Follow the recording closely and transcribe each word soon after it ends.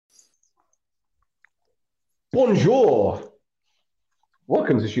Bonjour.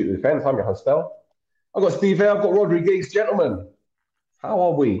 Welcome to Shoot the Defense. I'm your host, Stel. I've got Steve here. I've got Rhodri Geeks. Gentlemen, how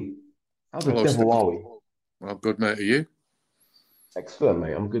are we? How the Hello, devil Stel. are we? Well, good mate. Are you? Excellent,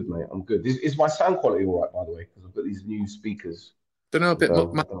 mate. I'm good, mate. I'm good. Is my sound quality all right, by the way? Because I've got these new speakers. Don't know. A With, bit. I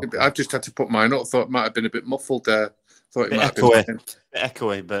don't know if I've just had to put mine up. Thought it might have been a bit muffled there. Thought it Bit might have been.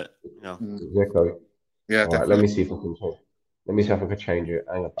 echoey, but Mm, it's echo. yeah, All right, let definitely me see if I can change. Let me see if I can change it.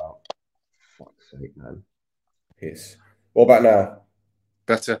 Hang about. Fuck's sake, man. Piss. What about now,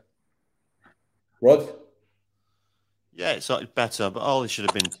 better. Rod? yeah, it's sort of better. But all this should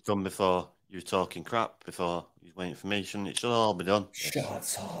have been done before you were talking crap. Before you were waiting for me, shouldn't it? Should all be done.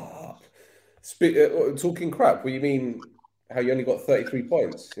 Shut up. Talking crap. What you mean? How you only got 33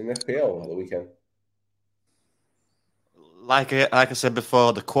 points in FPL at the weekend? Like I said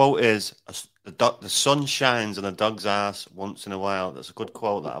before, the quote is the sun shines on a dog's ass once in a while. That's a good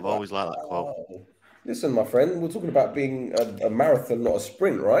quote. That I've always liked that quote. Listen, my friend, we're talking about being a marathon, not a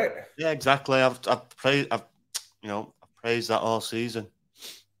sprint, right? Yeah, exactly. I've praised that all season.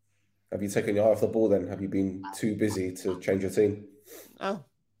 Have you taken your eye off the ball then? Have you been too busy to change your team? No,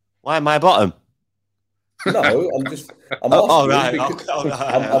 why am I bottom? No, I'm asking. Right.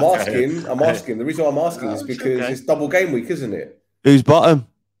 I'm asking. The reason why I'm asking is because it's double game week, isn't it? Who's bottom?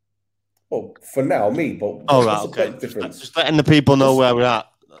 Well, for now, me. But what's the point difference? Just letting the people know where we're at.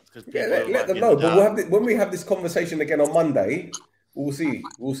 Yeah, let them know. But when we have this conversation again on Monday, we'll see.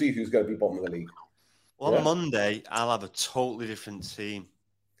 We'll see who's going to be bottom of the league. Well, on Monday, I'll have a totally different team.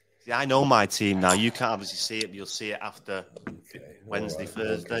 See, I know my team now. You can't obviously see it, but you'll see it after Wednesday,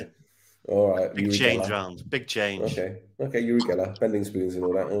 Thursday. Okay. All right. Big change round. Big change. Okay. Yuri Geller, bending spoons and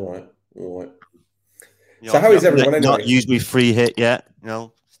all that. All right. So how is everyone anyway? Not used me free hit yet.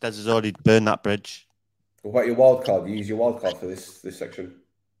 Stez has already burned that bridge. What about your wild card? You use your wild card for this section?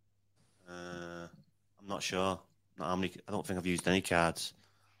 I'm not sure. Not how many. I don't think I've used any cards.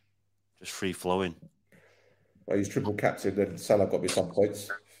 Just free flowing. I use triple captain, and Salah got me some points,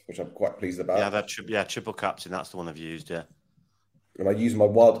 which I'm quite pleased about. Yeah, I've had triple captain. That's the one I've used. Yeah. And I use my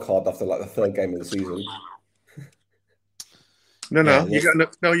wild card after like the third game of the season. No,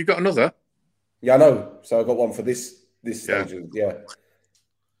 you got another. Yeah, I know. So I got one for this stage. Yeah.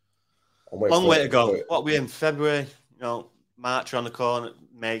 Long way to go. What we in February? March around the corner.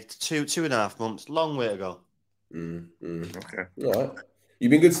 May 2.5 months. Long way to go. Okay. All right. You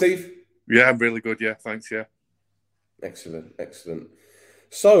been good, Steve? Yeah, I'm really good. Yeah, thanks. Yeah. Excellent.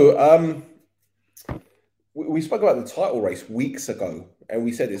 So, we spoke about the title race weeks ago, and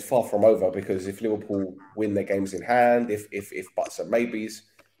we said it's far from over because if Liverpool win their games in hand, if buts and maybes,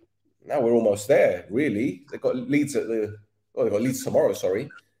 now we're almost there. Really, they've got Leeds they've got Leeds tomorrow. Sorry,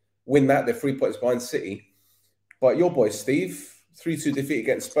 win that, they're 3 points behind City. But your boy Steve, 3-2 defeat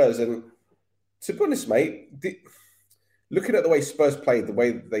against Spurs, and to be honest, mate, looking at the way Spurs played, the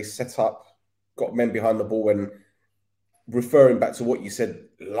way they set up, got men behind the ball, and referring back to what you said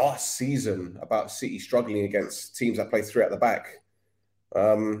last season about City struggling against teams that play three at the back,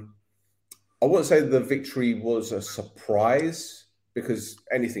 I wouldn't say the victory was a surprise because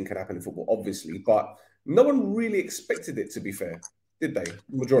anything can happen in football, obviously, but no one really expected it, to be fair, did they?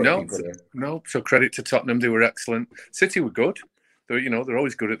 Majority of people there. No. So credit to Tottenham, they were excellent. City were good. They're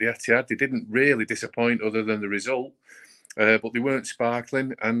always good at the Etihad. They didn't really disappoint other than the result, but they weren't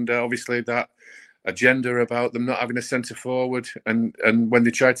sparkling, and obviously that agenda about them not having a centre forward, and when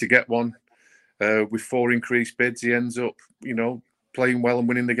they tried to get one with 4 increased bids, he ends up playing well and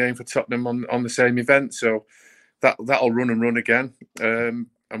winning the game for Tottenham on the same event. So that'll run again, and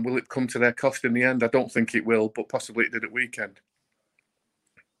will it come to their cost in the end? I don't think it will, but possibly it did at weekend.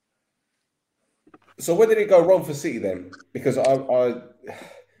 So where did it go wrong for City then? Because I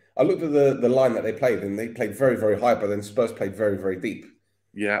looked at the line that they played, and they played very, very high, but then Spurs played very, very deep.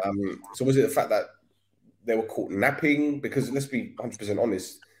 Yeah. So was it the fact that they were caught napping? Because let's be 100%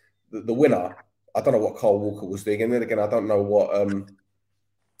 honest, the winner, I don't know what Kyle Walker was doing, and then again, I don't know what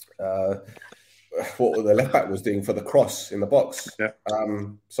the left back was doing for the cross in the box. Yeah.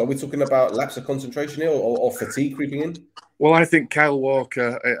 So we're talking about lapse of concentration here, or fatigue creeping in. Well, I think Kyle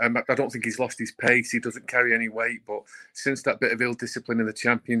Walker, I don't think he's lost his pace. He doesn't carry any weight. But since that bit of ill discipline in the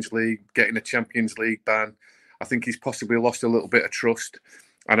Champions League, getting a Champions League ban, I think he's possibly lost a little bit of trust.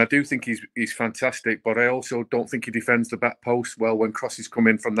 And I do think he's fantastic, but I also don't think he defends the back post well when crosses come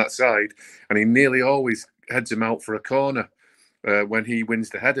in from that side. And he nearly always heads him out for a corner when he wins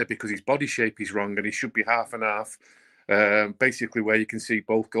the header because his body shape is wrong and he should be half and half. Basically where you can see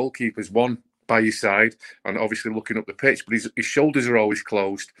both goalkeepers, one by your side and obviously looking up the pitch, but his shoulders are always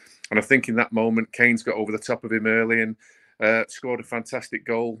closed. And I think in that moment, Kane's got over the top of him early and scored a fantastic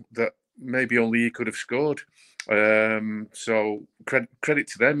goal that maybe only he could have scored. So credit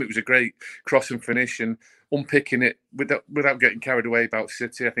to them. It was a great cross and finish, and unpicking it without getting carried away about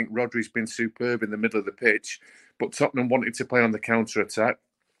City. I think Rhodri's been superb in the middle of the pitch, but Tottenham wanted to play on the counter-attack,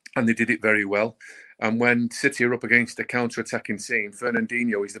 and they did it very well. And when City are up against a counter-attacking team,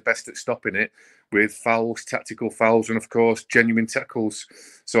 Fernandinho is the best at stopping it with fouls, tactical fouls, and of course, genuine tackles.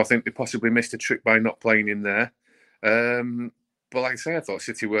 So I think they possibly missed a trick by not playing in there. But like I say, I thought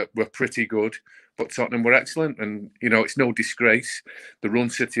City were pretty good, but Tottenham were excellent. And, it's no disgrace. The run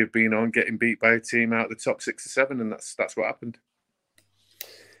City have been on, getting beat by a team out of the top 6 or 7, and that's what happened.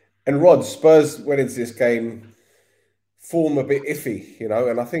 And Rod, Spurs went into this game form a bit iffy,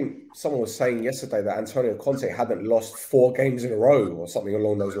 and I think someone was saying yesterday that Antonio Conte hadn't lost 4 games in a row or something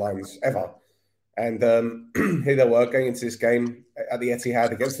along those lines ever. And here they were going into this game at the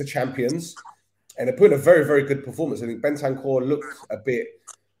Etihad against the champions, and they put in a very, very good performance. I think Bentancur looked a bit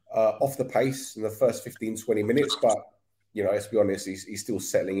off the pace in the first 15, 20 minutes, but, let's be honest, he's still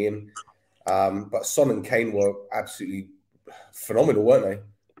settling in. But Son and Kane were absolutely phenomenal, weren't they?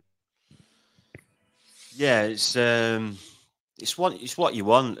 Yeah, it's what you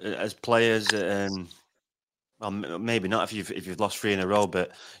want as players. Well, maybe not if you've lost 3 in a row,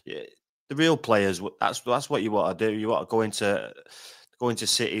 but yeah, the real players. That's what you want to do. You want to go into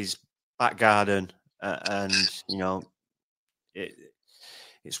City's back garden, and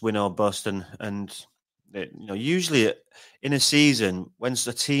it's win or bust. And usually in a season, when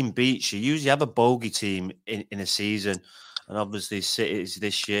the team beats you, usually have a bogey team in a season, and obviously City's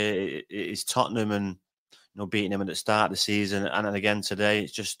this year it is Tottenham and. Beating them at the start of the season, and then again today,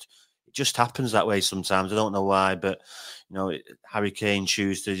 it just happens that way sometimes. I don't know why, but Harry Kane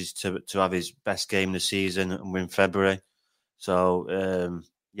chooses to have his best game of the season and win February. So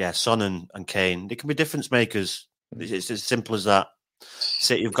Son and Kane, they can be difference makers. It's as simple as that.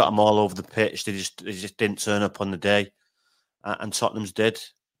 City have got them all over the pitch. They just didn't turn up on the day, and Tottenham's did,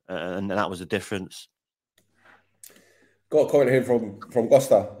 and that was the difference. Got a comment here from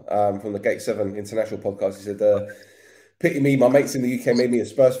Costa from the Gate 7 International podcast. He said, pity me, my mates in the UK made me a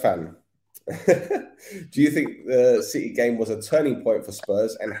Spurs fan. Do you think the City game was a turning point for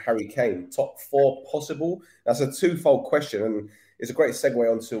Spurs and Harry Kane? Top 4 possible? That's a twofold question, and it's a great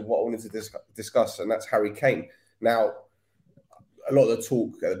segue onto what I wanted to discuss, and that's Harry Kane. Now, a lot of the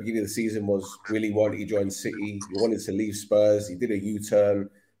talk at the beginning of the season was, will he want to join City? He wanted to leave Spurs. He did a U-turn.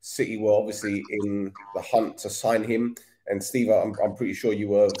 City were obviously in the hunt to sign him. And Steve, I'm pretty sure you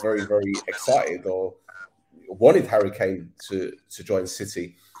were very, very excited or wanted Harry Kane to join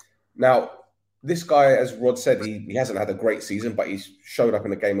City. Now, this guy, as Rod said, he hasn't had a great season, but he's showed up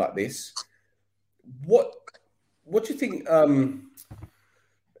in a game like this. What do you think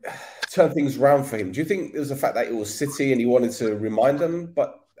turned things around for him? Do you think it was the fact that it was City and he wanted to remind them?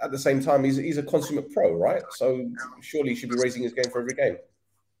 But at the same time, he's a consummate pro, right? So surely he should be raising his game for every game.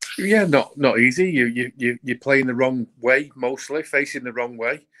 Yeah, not easy. You're playing the wrong way, mostly facing the wrong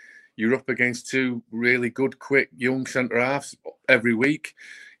way. You're up against 2 really good, quick, young centre halves every week.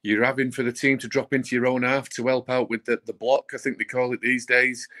 You're having for the team to drop into your own half to help out with the block, I think they call it these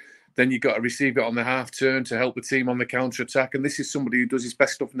days. Then you've got to receive it on the half turn to help the team on the counter attack. And this is somebody who does his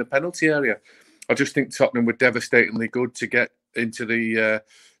best stuff in the penalty area. I just think Tottenham were devastatingly good to get into the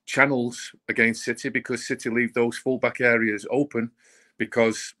channels against City, because City leave those fullback areas open,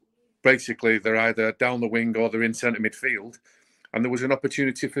 because basically they're either down the wing or they're in centre midfield. And there was an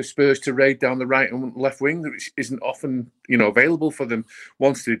opportunity for Spurs to raid down the right and left wing, which isn't often, available for them.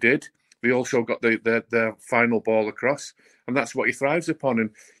 Once they did, they also got their final ball across. And that's what he thrives upon.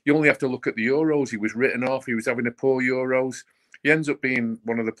 And you only have to look at the Euros. He was written off. He was having a poor Euros. He ends up being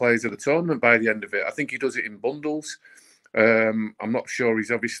one of the players of the tournament by the end of it. I think he does it in bundles. I'm not sure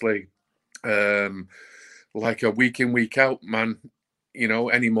he's obviously like a week in, week out man,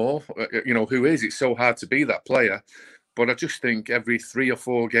 anymore. Who is? It's so hard to be that player. But I just think every 3 or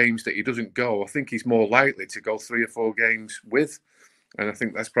 4 games that he doesn't go, I think he's more likely to go 3 or 4 games with. And I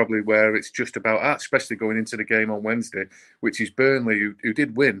think that's probably where it's just about at, especially going into the game on Wednesday, which is Burnley, who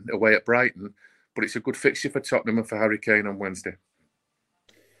did win away at Brighton. But it's a good fixture for Tottenham and for Harry Kane on Wednesday.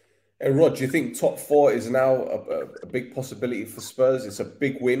 And Rod, do you think top 4 is now a big possibility for Spurs? It's a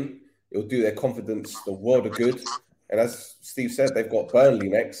big win. It'll do their confidence the world of good. And as Steve said, they've got Burnley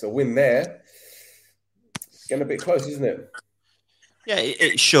next. A win there, it's getting a bit close, isn't it? Yeah,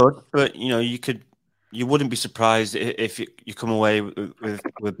 it should. But, you wouldn't be surprised if you come away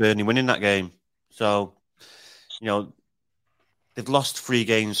with Burnley winning that game. So, they've lost 3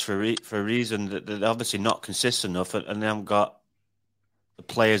 games for a reason. That they're obviously not consistent enough, and they haven't got the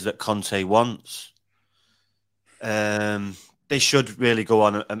players that Conte wants. They should really go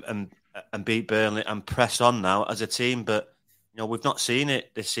on and and beat Burnley and press on now as a team. But we've not seen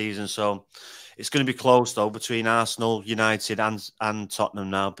it this season, so it's going to be close though between Arsenal, United, and Tottenham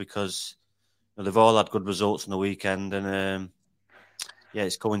now because they've all had good results on the weekend, and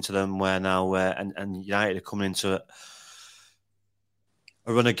it's coming to them and United are coming into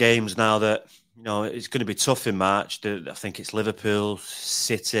a run of games now that it's going to be tough in March. I think it's Liverpool,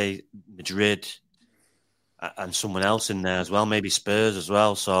 City, Madrid, and someone else in there as well, maybe Spurs as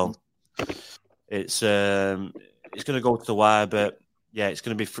well. So it's going to go to the wire, but it's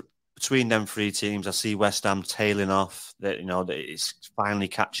going to be between them three teams. I see West Ham tailing off. That that it's finally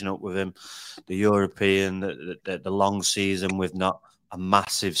catching up with him. The European, the long season with not a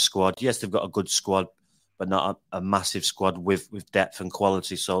massive squad. Yes, they've got a good squad, but not a massive squad with depth and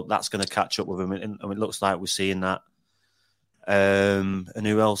quality. So that's going to catch up with him, and it looks like we're seeing that. And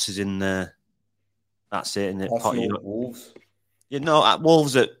who else is in there? That's it. In Arsenal, Wolves.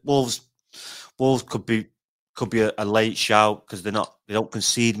 Wolves could be a late shout because they don't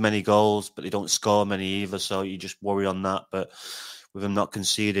concede many goals, but they don't score many either. So you just worry on that. But with them not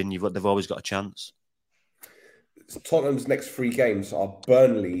conceding, they've always got a chance. Tottenham's next 3 games are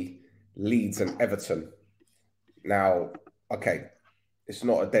Burnley, Leeds, and Everton. Now, okay, it's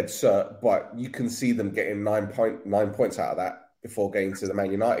not a dead cert, but you can see them getting 9 points out of that before getting to the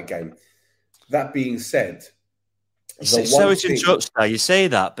Man United game. That being said, you say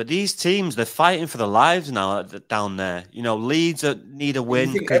that, but these teams, they're fighting for their lives now down there. Leeds need a win.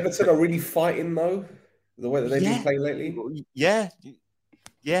 Do you think Everton are really fighting, though, the way that they've been playing lately? Yeah.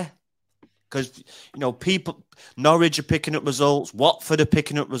 Because, Norwich are picking up results, Watford are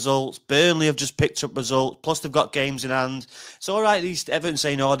picking up results, Burnley have just picked up results, plus they've got games in hand. It's all right, these Everton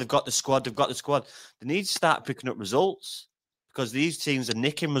saying, they've got the squad. They need to start picking up results because these teams are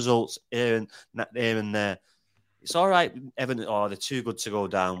nicking results here and there. It's all right, Everton, they're too good to go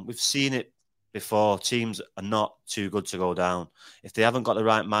down. We've seen it before. Teams are not too good to go down. If they haven't got the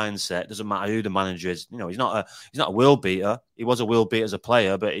right mindset, it doesn't matter who the manager is. He's not a world beater. He was a world beater as a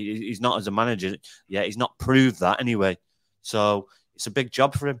player, but he's not as a manager. Yeah, he's not proved that anyway. So it's a big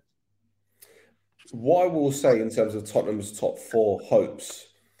job for him. What I will say in terms of Tottenham's top 4 hopes,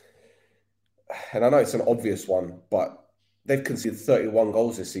 and I know it's an obvious one, but they've conceded 31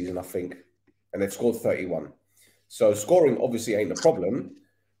 goals this season, I think, and they've scored 31. So scoring obviously ain't the problem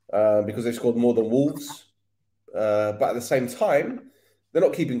because they've scored more than Wolves. But at the same time, they're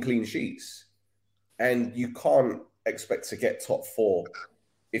not keeping clean sheets. And you can't expect to get top 4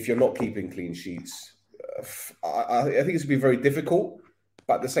 if you're not keeping clean sheets. I think it's going to be very difficult.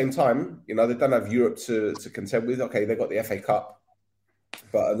 But at the same time, they don't have Europe to contend with. Okay, they've got the FA Cup,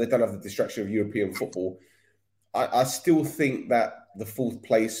 but they don't have the distraction of European football. I still think that the 4th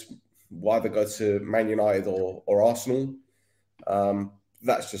place will either go to Man United or Arsenal.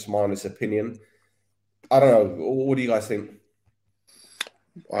 That's just my honest opinion. I don't know. What do you guys think?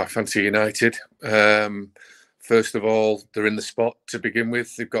 I fancy United. First of all, they're in the spot to begin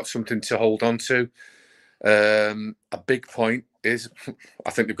with. They've got something to hold on to. A big point is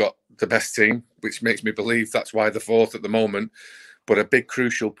I think they've got the best team, which makes me believe that's why they're 4th at the moment. But a big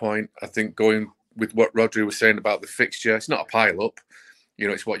crucial point, I think, going with what Rhodri was saying about the fixture, it's not a pile-up.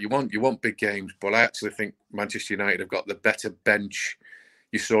 It's what you want. You want big games. But I actually think Manchester United have got the better bench.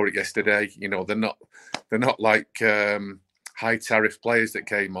 You saw it yesterday. They're not like high tariff players that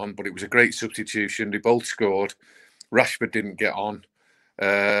came on, but it was a great substitution. They both scored. Rashford didn't get on.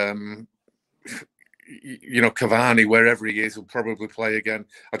 Cavani, wherever he is, will probably play again.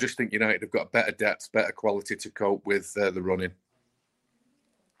 I just think United have got better depth, better quality to cope with the running.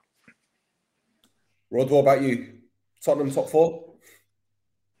 Rod, what about you? Tottenham top 4?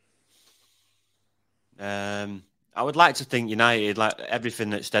 I would like to think United, like everything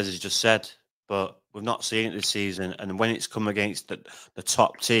that Stes has just said, but we've not seen it this season. And when it's come against the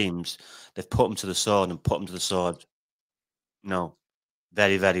top teams, they've put them to the sword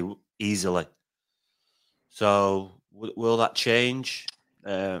very, very easily. So will that change?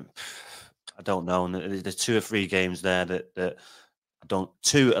 I don't know. And there's 2 or 3 games there that I don't.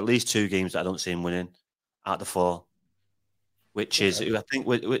 At least 2 games that I don't see him winning out of the 4. Which is, I think,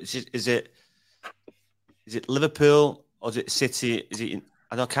 is it Liverpool or is it City?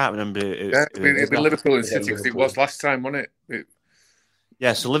 I can't remember. It'd be Liverpool and City because it was last time, wasn't it?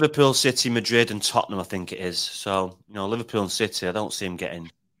 Yeah, so Liverpool, City, Madrid, and Tottenham, I think it is. So Liverpool and City, I don't see him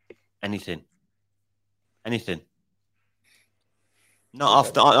getting anything.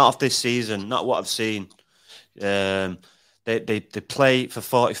 Not off this season. Not what I've seen. They play for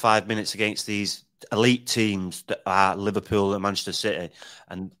 45 minutes against these elite teams that are Liverpool and Manchester City,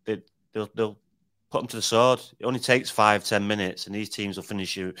 and they'll put them to the sword. It only takes 5-10 minutes, and these teams will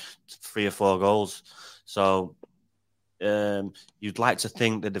finish you 3 or 4 goals. So you'd like to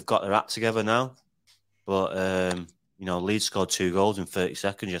think that they've got their act together now, but Leeds scored 2 goals in 30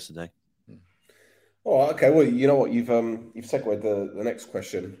 seconds yesterday. Oh, okay. Well, you know what? You've segued the next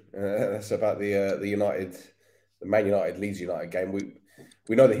question. That's about the Man United Leeds United game.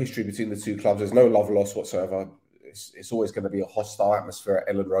 We know the history between the two clubs. There's no love lost whatsoever. It's always going to be a hostile atmosphere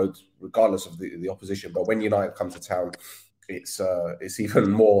at Ellen Road, regardless of the opposition. But when United come to town, it's even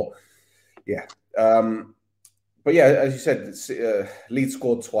more. Yeah. But yeah, as you said, Leeds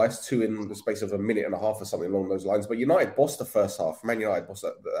scored twice, 2 in the space of a minute and a half or something along those lines. But United bossed the first half. Man United bossed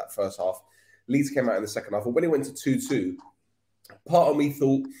that first half. Leeds came out in the second half. And when it went to 2-2, part of me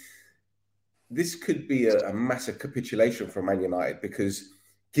thought this could be a massive capitulation from Man United, because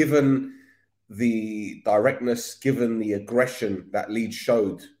given the directness, given the aggression that Leeds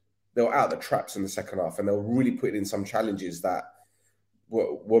showed, they were out of the traps in the second half, and they were really putting in some challenges that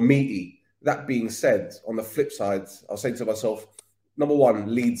were meaty. That being said, on the flip side, I was saying to myself, number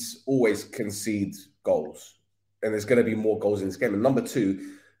one, Leeds always concede goals, and there's going to be more goals in this game. And number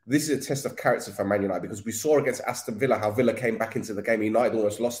two, this is a test of character for Man United, because we saw against Aston Villa how Villa came back into the game. United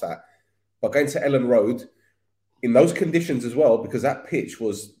almost lost that. But going to Ellen Road, in those conditions as well, because that pitch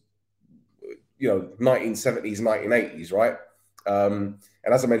was, 1970s, 1980s, right? And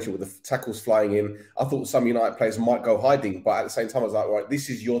as I mentioned, with the tackles flying in, I thought some United players might go hiding. But at the same time, I was like, right, this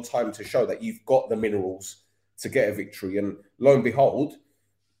is your time to show that you've got the minerals to get a victory. And lo and behold,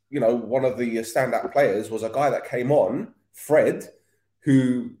 one of the standout players was a guy that came on, Fred,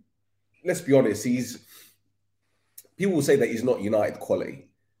 who, let's be honest, people will say that he's not United quality.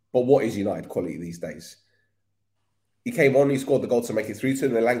 But what is United quality these days? He came on, he scored the goal to make it 3-2,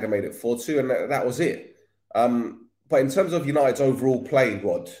 and then Langer made it 4-2, and that was it. But in terms of United's overall play,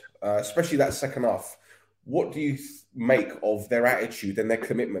 Rod, especially that second half, what do you make of their attitude and their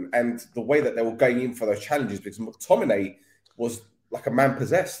commitment and the way that they were going in for those challenges? Because McTominay was like a man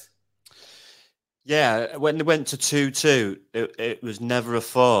possessed. Yeah, when they went to 2-2, it was never a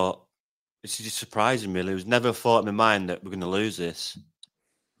thought. It's just surprising, really. It was never a thought in my mind that we're going to lose this,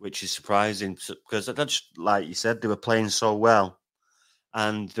 which is surprising, because that's, like you said, they were playing so well,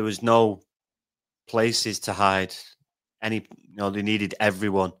 and there was no places to hide. They needed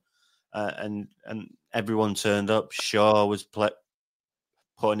everyone, and everyone turned up. Shaw was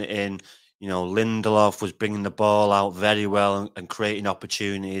putting it in. Lindelof was bringing the ball out very well and creating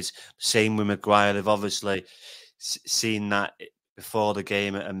opportunities. Same with Maguire. They've obviously seen that before the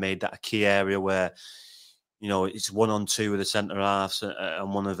game and made that a key area where, it's 1-on-2 with the centre halves,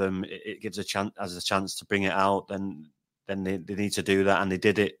 and one of them it gives a chance to bring it out. Then they need to do that, and they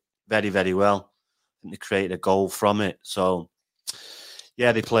did it very, very well. And they created a goal from it. So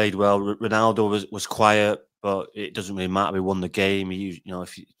yeah, they played well. Ronaldo was quiet, but it doesn't really matter. We won the game.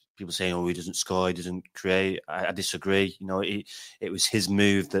 If people saying, "Oh, he doesn't score, he doesn't create," I disagree. It was his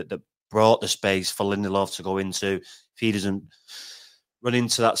move that brought the space for Lindelof to go into. If he doesn't run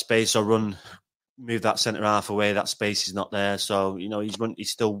into that space or move that centre half away, that space is not there. So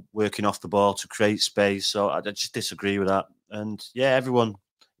he's still working off the ball to create space. So I just disagree with that. And yeah, everyone,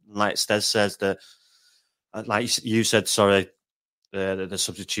 like Stel says, that, like you said, sorry, the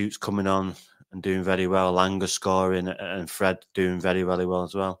substitutes coming on and doing very well. Langer scoring and Fred doing very, very well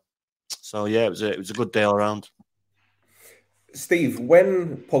as well. So yeah, it was a good day all around. Steve,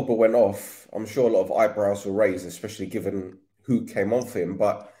 when Pogba went off, I'm sure a lot of eyebrows were raised, especially given who came on for him.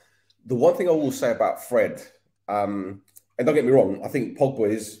 But the one thing I will say about Fred, and don't get me wrong, I think Pogba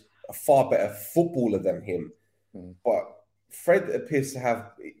is a far better footballer than him. But Fred appears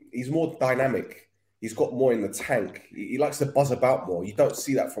to he's more dynamic. He's got more in the tank. He likes to buzz about more. You don't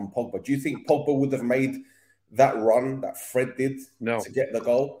see that from Pogba. Do you think Pogba would have made that run that Fred did to get the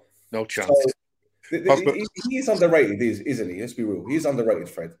goal? No chance. So, he is underrated, isn't he? Let's be real. He's underrated,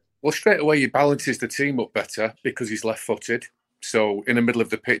 Fred. Well, straight away, he balances the team up better because he's left-footed. So in the middle of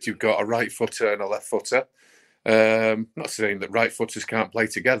the pitch, you've got a right footer and a left footer. Not saying that right footers can't play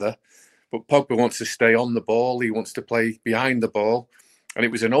together, but Pogba wants to stay on the ball. He wants to play behind the ball. And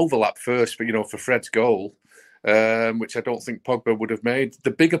it was an overlap first, but, for Fred's goal, which I don't think Pogba would have made.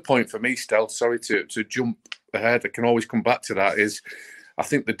 The bigger point for me, Stel, sorry to jump ahead, I can always come back to that, is I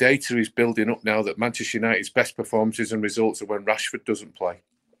think the data is building up now that Manchester United's best performances and results are when Rashford doesn't play.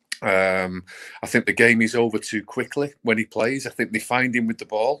 I think the game is over too quickly when he plays. I think they find him with the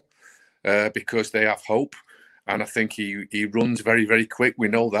ball because they have hope. And I think he runs very, very quick. We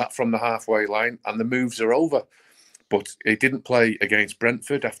know that from the halfway line, and the moves are over. But he didn't play against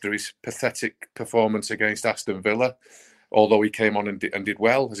Brentford after his pathetic performance against Aston Villa, although he came on and did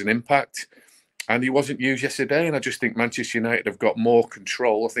well as an impact. And he wasn't used yesterday, and I just think Manchester United have got more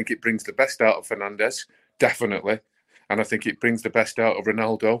control. I think it brings the best out of Fernandes, definitely. And I think it brings the best out of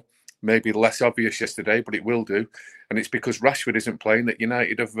Ronaldo. Maybe less obvious yesterday, but it will do. And it's because Rashford isn't playing that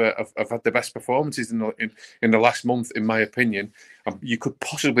United have had the best performances in the last month, in my opinion. You could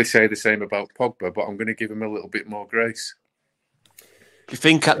possibly say the same about Pogba, but I'm going to give him a little bit more grace. You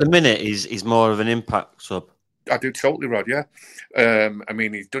think at the minute he's more of an impact sub? I do totally, Rod. Yeah, I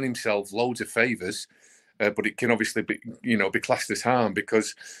mean he's done himself loads of favours, but it can obviously be classed as harm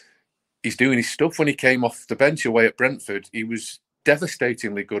because he's doing his stuff. When he came off the bench away at Brentford, he was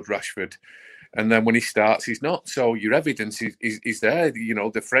devastatingly good, Rashford, and then when he starts, he's not. So your evidence is there. You know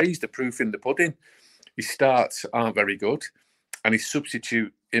the phrase, the proof in the pudding. His starts aren't very good, and his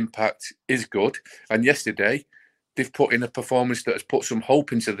substitute impact is good. And yesterday, they've put in a performance that has put some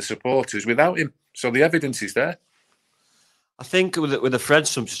hope into the supporters without him. So the evidence is there. I think with the Fred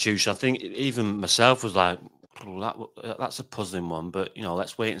substitution, I think even myself was like, that's a puzzling one. But,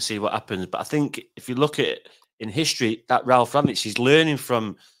 let's wait and see what happens. But I think if you look at it in history, that Ralph Rangnick, he's learning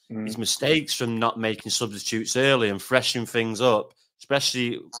from his mistakes from not making substitutes early and freshening things up,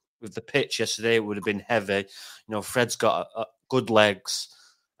 especially with the pitch yesterday. It would have been heavy. Fred's got good legs.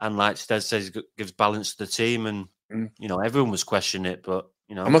 And like Stel says, he gives balance to the team. And, everyone was questioning it, but,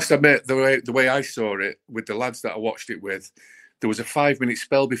 I must admit, the way I saw it with the lads that I watched it with, there was a 5-minute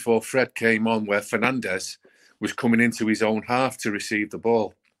spell before Fred came on where Fernandes was coming into his own half to receive the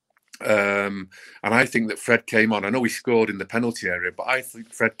ball. And I think that Fred came on. I know he scored in the penalty area, but I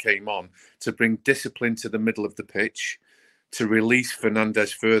think Fred came on to bring discipline to the middle of the pitch, to release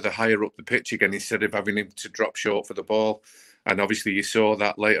Fernandes further higher up the pitch again, instead of having him to drop short for the ball. And obviously you saw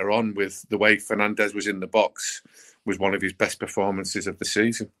that later on with the way Fernandes was in the box, was one of his best performances of the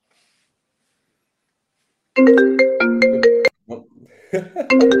season.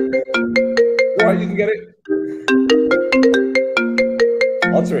 Right, you can get it.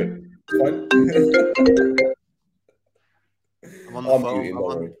 Answer it. It's fine. I'm on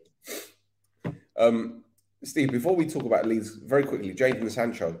the phone. Steve, before we talk about Leeds, very quickly, Jadon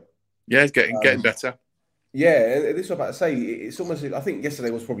Sancho. Yeah, he's getting better. Yeah, and this is what I'm about to say. It's almost, I think yesterday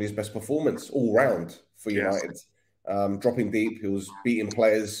was probably his best performance all round for United. Dropping deep, he was beating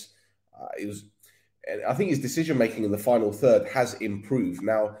players. I think his decision making in the final third has improved.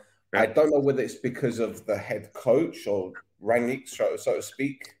 Now, I don't know whether it's because of the head coach or Rangnick, so to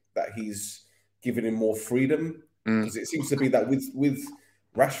speak, that he's given him more freedom. Because it seems to be that with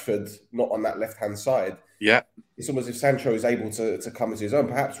Rashford not on that left-hand side, it's almost as if Sancho is able to come into his own.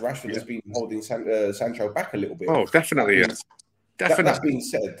 Perhaps Rashford has been holding Sancho back a little bit. Oh, definitely, yes. Definitely.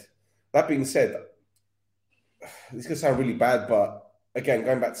 That being said, this could sound really bad, but again,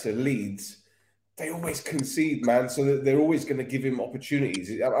 going back to Leeds, they always concede, man. So they're always going to give him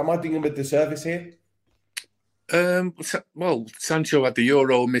opportunities. Am I doing him a disservice here? Well, Sancho had the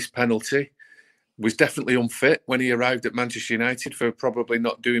Euro missed penalty, was definitely unfit when he arrived at Manchester United for probably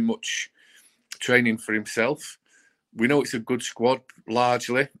not doing much training for himself. We know it's a good squad,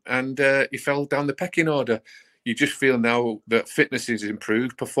 largely, and he fell down the pecking order. You just feel now that fitness is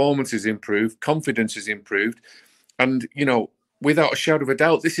improved, performance is improved, confidence is improved. And, without a shadow of a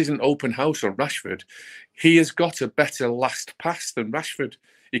doubt, this isn't open house on Rashford. He has got a better last pass than Rashford.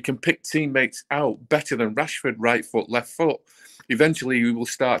 He can pick teammates out better than Rashford, right foot, left foot. Eventually, he will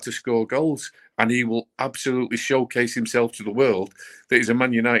start to score goals and he will absolutely showcase himself to the world that he's a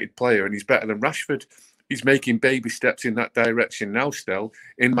Man United player and he's better than Rashford. He's making baby steps in that direction now, Stel,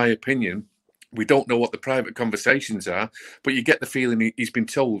 in my opinion. We don't know what the private conversations are, but you get the feeling he's been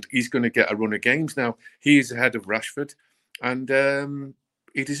told he's going to get a run of games now. He is ahead of Rashford, and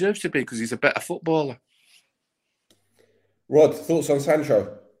he deserves to be because he's a better footballer. Rod, thoughts on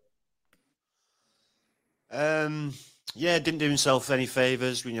Sancho? Didn't do himself any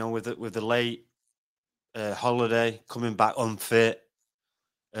favours, with the late holiday, coming back unfit.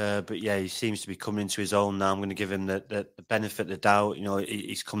 But he seems to be coming into his own now. I'm going to give him the benefit of the doubt.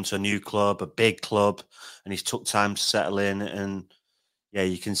 He's come to a new club, a big club, and he's took time to settle in. And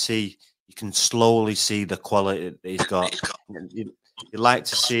you can slowly see the quality that he's got. You like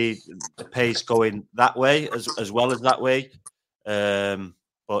to see the pace going that way as well as that way.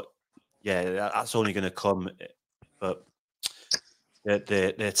 But that's only going to come. But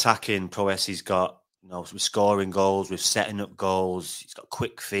the attacking prowess he's got, with scoring goals, with setting up goals, he's got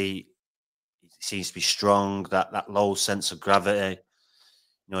quick feet. He seems to be strong. That low sense of gravity.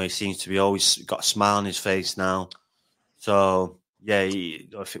 He seems to be always got a smile on his face now. So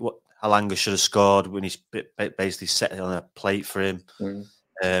Alanga should have scored when he's basically set it on a plate for him.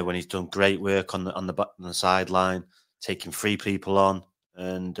 When he's done great work on the sideline, taking 3 people on.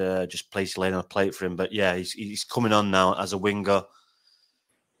 and just place laying on a plate for him. But yeah, he's coming on now as a winger.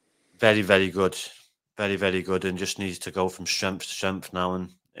 Very, very good. Very, very good, and just needs to go from strength to strength now,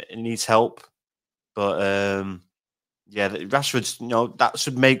 and it needs help. But yeah, Rashford's, that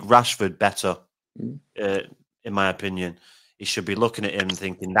should make Rashford better, in my opinion. He should be looking at him and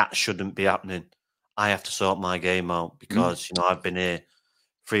thinking that shouldn't be happening. I have to sort my game out because I've been here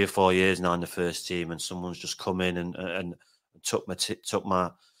 3 or 4 years now in the first team, and someone's just come in and took my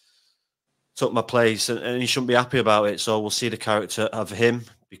place, and he shouldn't be happy about it. So we'll see the character of him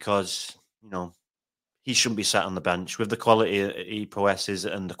because he shouldn't be sat on the bench with the quality he possesses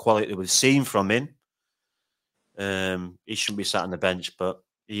and the quality that we've seen from him. He shouldn't be sat on the bench, but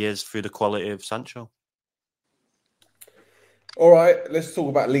he is through the quality of Sancho. All right, let's talk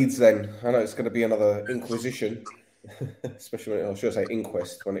about Leeds then. I know it's going to be another inquisition, especially I should say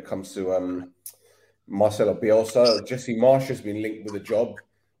inquest when it comes to Marcelo Bielsa. Jesse Marsh has been linked with a job.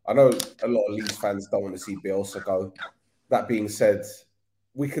 I know a lot of Leeds fans don't want to see Bielsa go. That being said,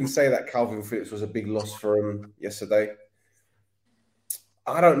 we can say that Calvin Phillips was a big loss for him yesterday.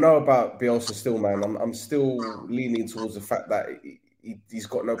 I don't know about Bielsa still, man. I'm still leaning towards the fact that he's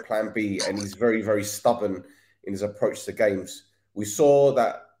got no plan B and he's very, very stubborn in his approach to games. We saw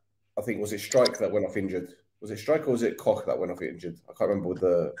that, I think, was it Strike that went off injured? Was it Strike or was it Koch that went off injured? I can't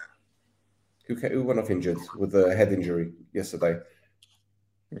remember who went off injured with the head injury yesterday.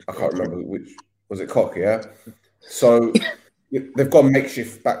 I can't remember which. Was it Koch, yeah? So they've got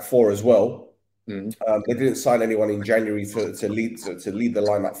makeshift back four as well. They didn't sign anyone in January to lead the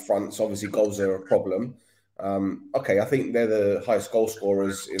line up front. So obviously goals are a problem. Okay, I think they're the highest goal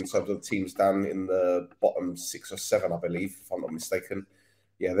scorers in terms of teams down in the bottom 6 or 7, I believe, if I'm not mistaken.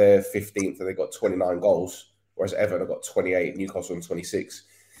 Yeah, they're 15th and they got 29 goals, whereas Everton have got 28, Newcastle on 26.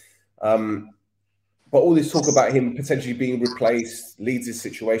 But all this talk about him potentially being replaced, Leeds'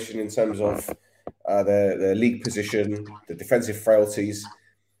 situation in terms of their league position, the defensive frailties.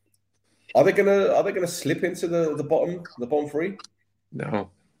 Are they gonna slip into the bottom 3?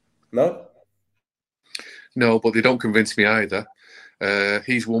 No. No, but they don't convince me either.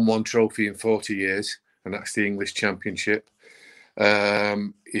 He's won one trophy in 40 years, and that's the English Championship.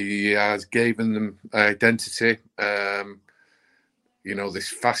 He has given them identity. This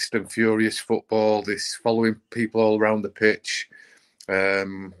fast and furious football, this following people all around the pitch.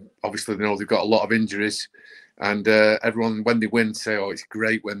 Obviously, they've got a lot of injuries, and everyone, when they win, say, "Oh, it's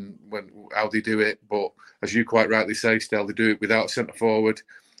great when how they do it." But as you quite rightly say, Stel, they do it without centre forward.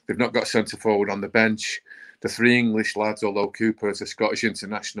 They've not got centre forward on the bench. The 3 English lads, although Cooper is a Scottish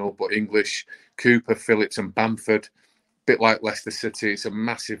international, but English, Cooper, Phillips, and Bamford, bit like Leicester City, it's a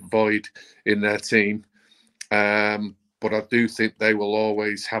massive void in their team. But I do think they will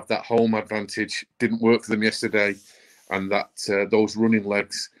always have that home advantage. Didn't work for them yesterday, and that those running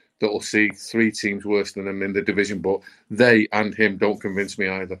legs that will see 3 teams worse than them in the division. But they and him don't convince me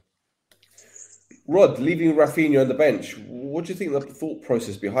either. Rod, leaving Rafinha on the bench, what do you think the thought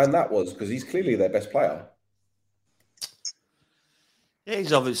process behind that was? Because he's clearly their best player. Yeah,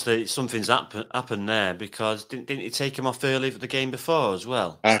 he's obviously something's happened there because didn't he take him off early for the game before as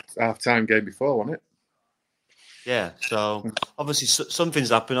well? Half-time game before, wasn't it? Yeah, so obviously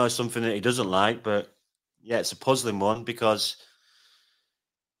something's happened or something that he doesn't like, but yeah, it's a puzzling one because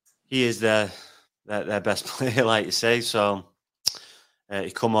he is their best player, like you say. So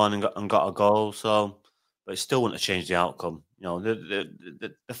he come on and got a goal. So, but it still wouldn't have changed the outcome.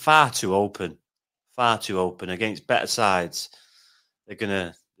 They're far too open against better sides. You're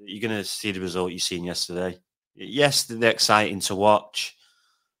gonna see the result you've seen yesterday. Yes, they're exciting to watch,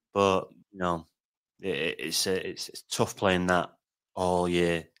 but it's tough playing that all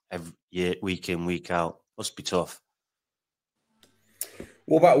year, every year, week in, week out. Must be tough.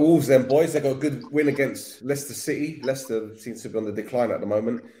 What about Wolves then, boys? They got a good win against Leicester City. Leicester seems to be on the decline at the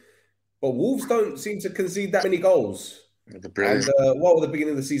moment, but Wolves don't seem to concede that many goals. And while at the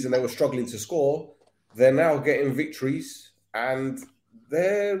beginning of the season they were struggling to score, they're now getting victories and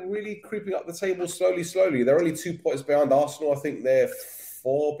they're really creeping up the table slowly. They're only 2 points behind Arsenal. I think they're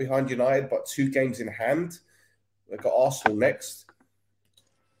 4 behind United, but 2 games in hand. They've got Arsenal next.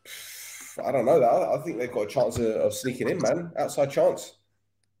 I don't know. I think they've got a chance of sneaking in, man. Outside chance.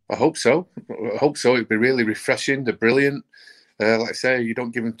 I hope so. It'd be really refreshing. They're brilliant. Like I say, you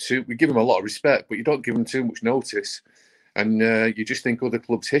don't give them we give them a lot of respect, but you don't give them too much notice. And you just think other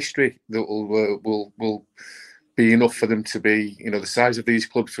clubs' history that will be enough for them to be, the size of these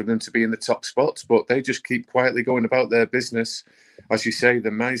clubs for them to be in the top spots. But they just keep quietly going about their business. As you say,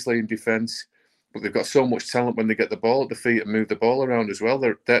 they're miserly in defence, but they've got so much talent when they get the ball at the feet and move the ball around as well.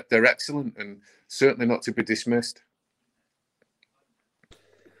 They're excellent and certainly not to be dismissed.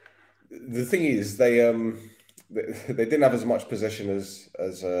 the thing is, they didn't have as much possession as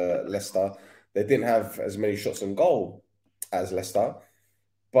Leicester. They didn't have as many shots on goal as Leicester.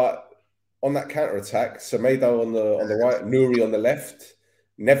 But on that counter attack, Semedo on the right, Nuri on the left,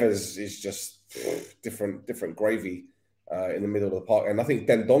 Neves is just different gravy in the middle of the park. And I think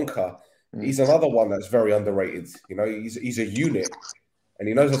Dendonka, he's another one that's very underrated. You know, he's a unit, and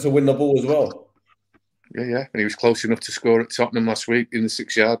he knows how to win the ball as well. Yeah. And he was close enough to score at Tottenham last week in the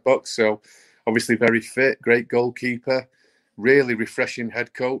 6-yard box. So obviously very fit, great goalkeeper, really refreshing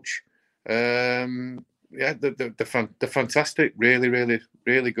head coach. They're fantastic. Really, really,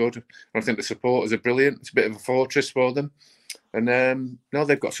 really good. And I think the supporters are brilliant. It's a bit of a fortress for them. And now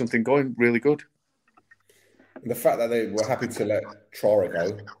they've got something going really good. And the fact that they were happy to let Traore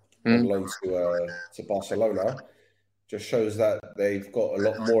go on loan to Barcelona just shows that they've got a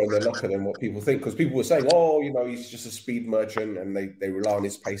lot more in their locker than what people think. Because people were saying, oh, you know, he's just a speed merchant and they rely on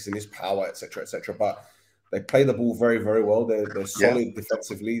his pace and his power, etc., etc. But they play the ball very, very well. They're solid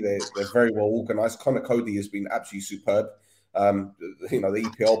defensively. They're very well organised. Connor Cody has been absolutely superb. You know, the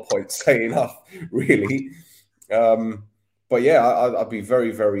EPL points say enough, really. But yeah, I'd be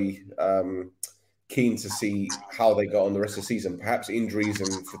very, very keen to see how they go on the rest of the season. Perhaps injuries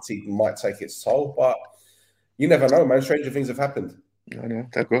and fatigue might take its toll, but you never know, man. Stranger things have happened. I know,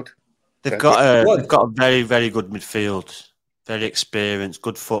 they're good. They've got a very, very good midfield, very experienced,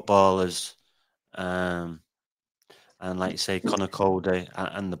 good footballers, and like you say, Connor Cody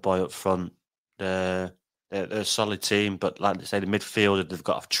and the boy up front. They're a solid team, but like they say, the midfield, they've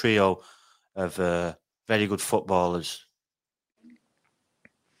got a trio of very good footballers.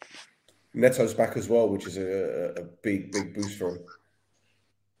 Neto's back as well, which is a big boost for him.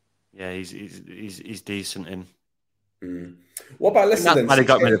 Yeah, he's decent in. What about Leicester then?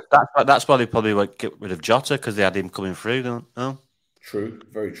 That's why they probably won't get rid of Jota, because they had him coming through, don't they? True,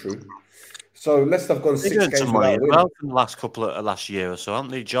 very true. So Leicester have gone 6 games without a win. Well, from the last year or so,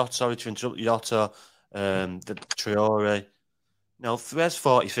 haven't they? Jota, sorry to interrupt, Jota, the Traore. No, there's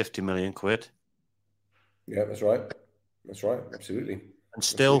 40-50 million quid. Yeah, that's right. Absolutely. And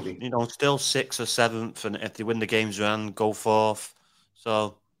still, still 6th or 7th, and if they win the games around, go 4th.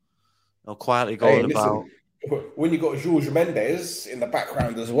 So, quietly going about. When you got Jorge Mendes in the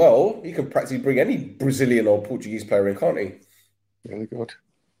background as well, he can practically bring any Brazilian or Portuguese player in, can't he? Really good.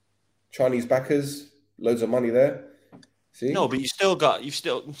 Chinese backers, loads of money there. See? No, but it's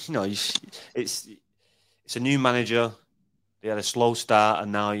a new manager. They had a slow start,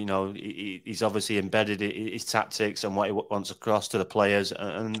 and now he's obviously embedded his tactics and what he wants across to the players,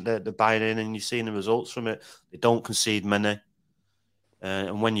 and they're buying in, and you're seeing the results from it. They don't concede many,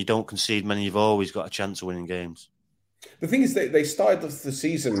 and when you don't concede many, you've always got a chance of winning games. The thing is, they started off the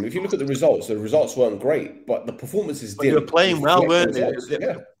season. If you look at the results weren't great, but the performances did. They were playing well, weren't they?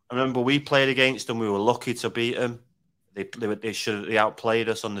 Yeah. I remember we played against them. We were lucky to beat them. They outplayed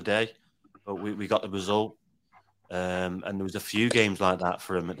us on the day, but we got the result. And there was a few games like that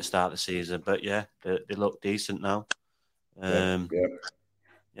for them at the start of the season. But yeah, they look decent now. Yeah,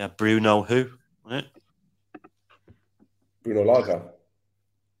 Bruno who? Wasn't it? Bruno Laga.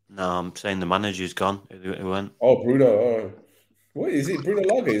 No, I'm saying the manager's gone. Who went? Oh, Bruno. Oh. What is it? Bruno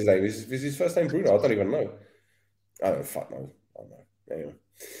Laga, his name? Is his first name Bruno? I don't even know. I don't fuck no. I don't know. Anyway.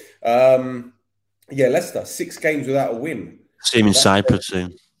 Yeah, Leicester, 6 games without a win. See him in Cyprus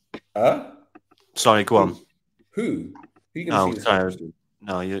soon. Huh? Sorry, go on. Who are you going to see in Cyprus?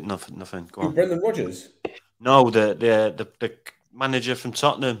 No, you're nothing. Go on. Brendan Rodgers? No, the manager from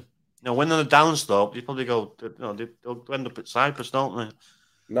Tottenham. When they're on the downslope, you probably go. They'll end up at Cyprus, don't they?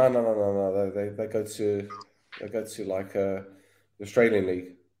 No. They go to like the Australian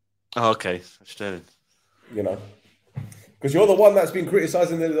League. Oh, okay, Australian. Because you're the one that's been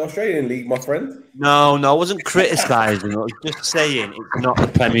criticising the Australian League, my friend. No, I wasn't criticising. I was just saying it's not the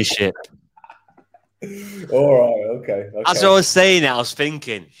Premiership. All right, okay. As I was saying it, I was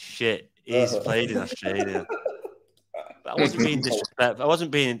thinking, shit, he's played in Australia. But I wasn't being disrespectful. I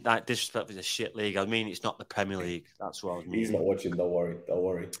wasn't being like disrespectful to the shit league. I mean, it's not the Premier League. That's what I was meaning. He's not watching. Don't worry.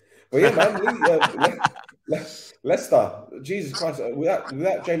 But yeah, man, Leicester. Jesus Christ,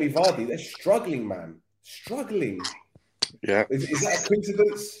 without Jamie Vardy, they're struggling, man. Struggling. Yeah. Is that a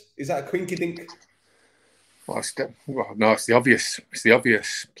coincidence? Is that a quinkydink? No, it's the obvious. It's the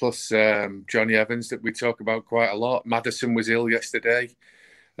obvious. Plus, Johnny Evans that we talk about quite a lot. Maddison was ill yesterday.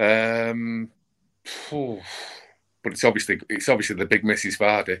 But it's obviously the big miss is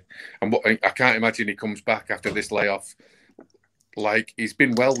Vardy, and I can't imagine he comes back after this layoff. Like he's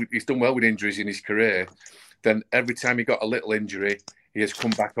done well with injuries in his career. Then every time he got a little injury, he has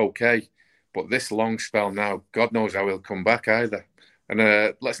come back okay. But this long spell now, God knows how he'll come back either.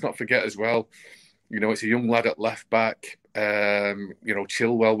 And let's not forget as well, it's a young lad at left back.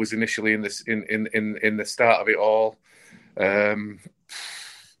 Chilwell was initially in the start of it all.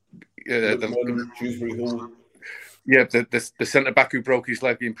 Shrewsbury Hall. Yeah, the centre back who broke his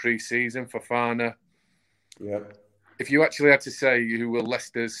leg in pre-season, Fofana. Yeah. If you actually had to say who were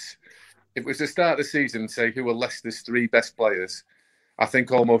Leicester's, if it was the start of the season, say who were Leicester's 3 best players, I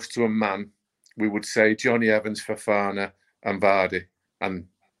think almost to a man, we would say Johnny Evans, Fofana, and Vardy, and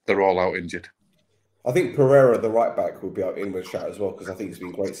they're all out injured. I think Pereira, the right back, will be out in with shout as well, because I think he's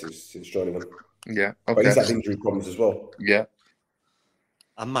been great since joining them. Yeah, okay. But he's had injury problems as well. Yeah.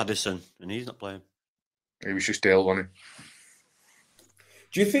 And Maddison, and he's not playing. He was just ill, wasn't he?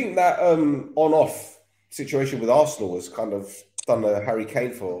 Do you think that on-off situation with Arsenal has kind of done a Harry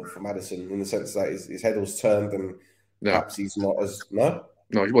Kane for Maddison, in the sense that his head was turned and perhaps he's not as... No?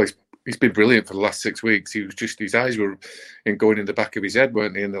 No, well, he's been brilliant for the last 6 weeks. He was just, his eyes were going in the back of his head,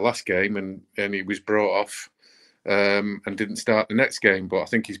 weren't they, in the last game, and he was brought off and didn't start the next game. But I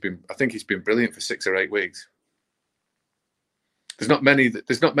think he's been brilliant for 6 or 8 weeks. There's not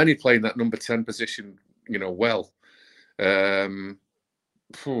many playing that number 10 position, well.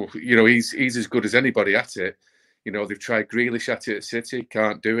 He's as good as anybody at it. They've tried Grealish at it at City,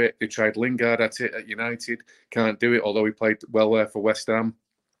 can't do it. They tried Lingard at it at United, can't do it, although he played well there for West Ham.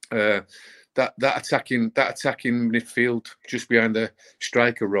 That attacking midfield just behind the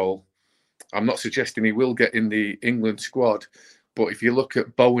striker role, I'm not suggesting he will get in the England squad, but if you look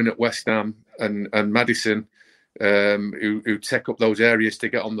at Bowen at West Ham and Maddison, who take up those areas to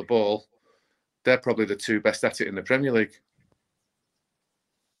get on the ball, they're probably the 2 best at it in the Premier League.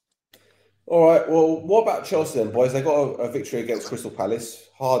 All right, well, what about Chelsea then, boys? They got a victory against Crystal Palace,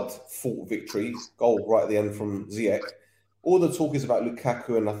 hard-fought victory, goal right at the end from Ziyech. All the talk is about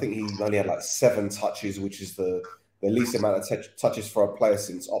Lukaku, and I think he only had like 7 touches, which is the least amount of touches for a player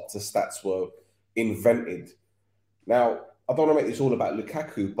since Opta stats were invented. Now, I don't want to make this all about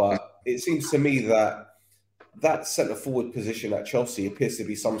Lukaku, but it seems to me that centre-forward position at Chelsea appears to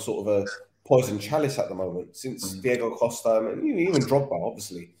be some sort of a poison chalice at the moment, since Diego Costa and even Drogba,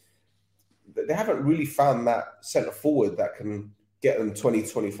 obviously. They haven't really found that centre-forward that can get them 20,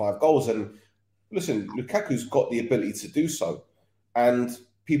 25 goals. And listen, Lukaku's got the ability to do so. And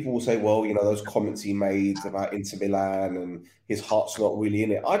people will say, well, those comments he made about Inter Milan and his heart's not really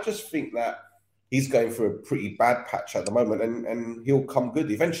in it. I just think that he's going through a pretty bad patch at the moment, and he'll come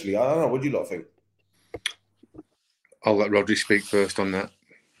good eventually. I don't know. What do you lot think? I'll let Rhodri speak first on that.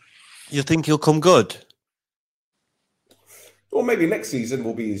 You think he'll come good? Or maybe next season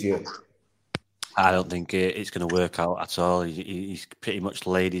will be his year. I don't think it's going to work out at all. He's pretty much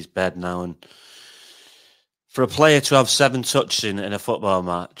laid his bed now. And for a player to have 7 touches in a football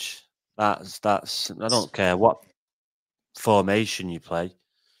match, that's I don't care what formation you play.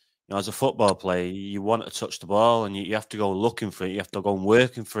 As a football player, you want to touch the ball and you have to go looking for it. You have to go and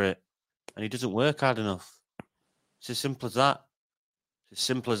working for it. And he doesn't work hard enough. It's as simple as that. It's as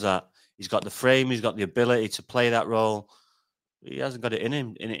simple as that. He's got the frame. He's got the ability to play that role. He hasn't got it in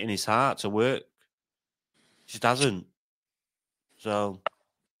him, in his heart to work. He just hasn't. So,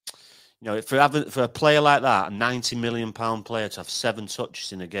 for a player like that, a £90 million player, to have 7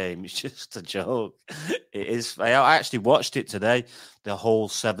 touches in a game, it's just a joke. It is. I actually watched it today, the whole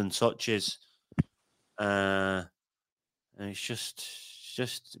 7 touches. And it's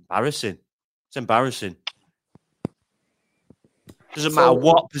just embarrassing. It's embarrassing. Doesn't matter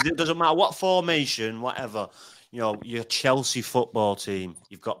what formation, whatever. Your Chelsea football team,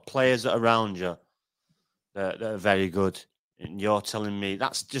 you've got players that are around you that are very good. And you're telling me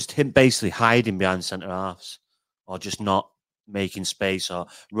that's just him basically hiding behind centre halves, or just not making space, or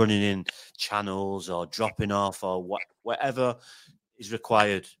running in channels, or dropping off, or whatever is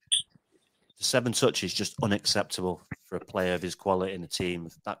required. The 7 touches is just unacceptable for a player of his quality in a team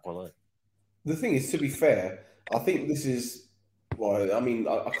of that quality. The thing is, to be fair, I think this is... Well, I mean,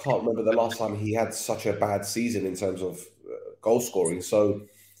 I can't remember the last time he had such a bad season in terms of goal scoring. So,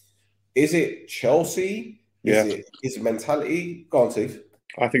 is it Chelsea? Yeah. Is it his mentality? Go on, Steve.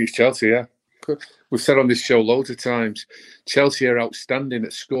 I think it's Chelsea, yeah. We've said on this show loads of times, Chelsea are outstanding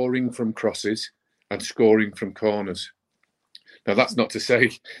at scoring from crosses and scoring from corners. Now, that's not to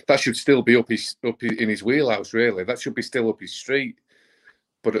say that should still be up in his wheelhouse, really. That should be still up his street.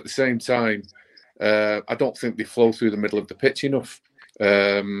 But at the same time, I don't think they flow through the middle of the pitch enough.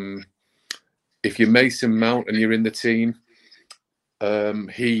 If you're Mason Mount and you're in the team,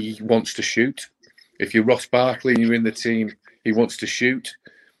 he wants to shoot. If you're Ross Barkley and you're in the team, he wants to shoot.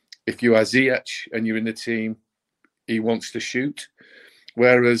 If you are Ziyech and you're in the team, he wants to shoot.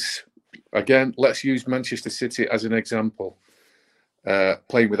 Whereas, again, let's use Manchester City as an example.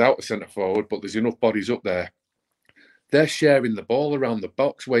 playing without a centre forward, but there's enough bodies up there. They're sharing the ball around the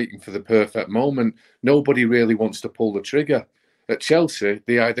box, waiting for the perfect moment. Nobody really wants to pull the trigger. At Chelsea,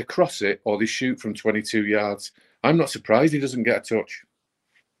 they either cross it or they shoot from 22 yards. I'm not surprised he doesn't get a touch.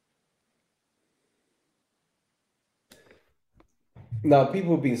 Now,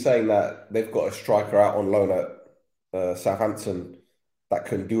 people have been saying that they've got a striker out on loan at Southampton that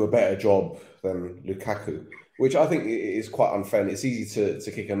can do a better job than Lukaku, which I think is quite unfair. And it's easy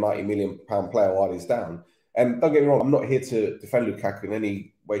to kick a £90 million player while he's down. And don't get me wrong, I'm not here to defend Lukaku in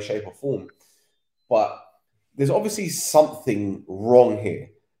any way, shape, or form. But there's obviously something wrong here.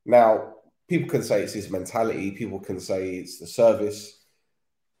 Now, people can say it's his mentality. People can say it's the service.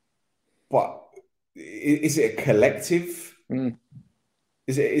 But is it a collective?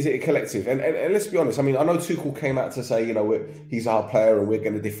 Is it a collective? And let's be honest. I mean, I know Tuchel came out to say, he's our player and we're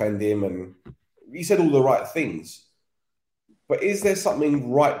going to defend him. And he said all the right things. But is there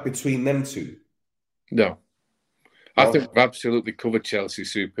something right between them two? No. I think we've absolutely covered Chelsea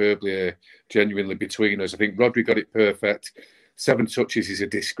superbly, genuinely between us. I think Rhodri got it perfect. 7 touches is a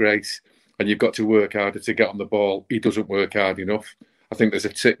disgrace, and you've got to work harder to get on the ball. He doesn't work hard enough. I think there's a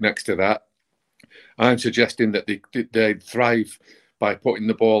tick next to that. I'm suggesting that they thrive by putting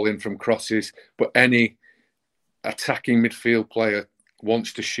the ball in from crosses, but any attacking midfield player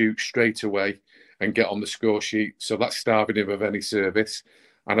wants to shoot straight away and get on the score sheet, so that's starving him of any service.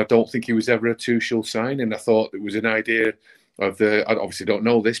 And I don't think he was ever a Tuchel signing. I thought it was an idea of I obviously don't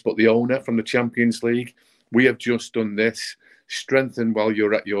know this, but the owner from the Champions League, we have just done this. Strengthen while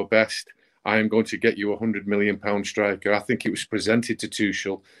you're at your best. I am going to get you £100 million striker. I think it was presented to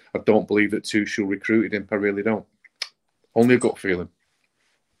Tuchel. I don't believe that Tuchel recruited him. I really don't. Only a gut feeling.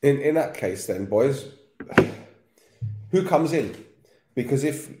 In that case then, boys, who comes in? Because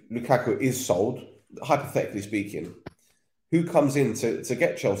if Lukaku is sold, hypothetically speaking, who comes in to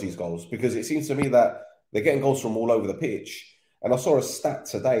get Chelsea's goals? Because it seems to me that they're getting goals from all over the pitch. And I saw a stat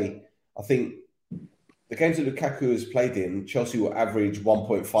today. I think the games that Lukaku has played in, Chelsea will average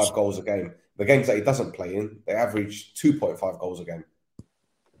 1.5 goals a game. The games that he doesn't play in, they average 2.5 goals a game.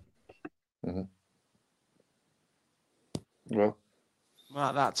 Mm-hmm. Well,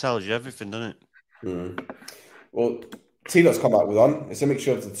 that tells you everything, doesn't it? Mm. Well, Tino's come out with one. It's a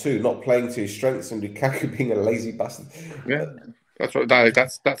mixture of the two, not playing to his strengths and Lukaku being a lazy bastard. Yeah,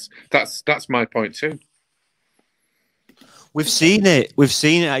 that's my point too. We've seen it. We've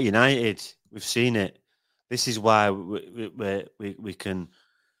seen it at United. We've seen it. This is why we can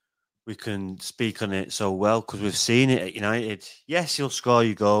speak on it so well, because we've seen it at United. Yes, he'll score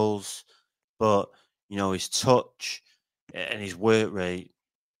you goals, but his touch and his work rate,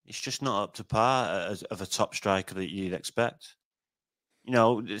 it's just not up to par of a top striker that you'd expect.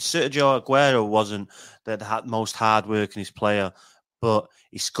 Sergio Aguero wasn't the most hard-working player, but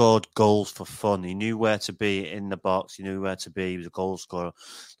he scored goals for fun. He knew where to be in the box. He knew where to be. He was a goal scorer.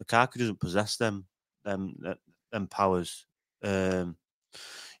 Lukaku doesn't possess them powers.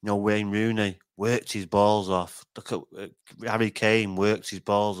 Wayne Rooney worked his balls off. Look at Harry Kane works his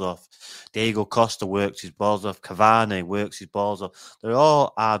balls off. Diego Costa works his balls off. Cavani works his balls off. They're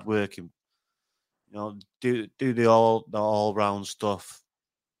all hard working. Do the all round stuff,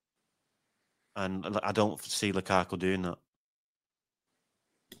 and I don't see Lukaku doing that.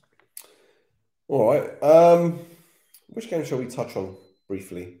 All right. Which game shall we touch on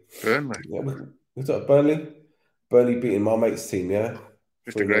briefly? Burnley. Yeah, we talked Burnley. Burnley beating my mate's team. Yeah,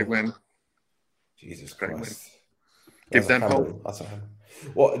 just a great win. Jesus Christ! Give them hope.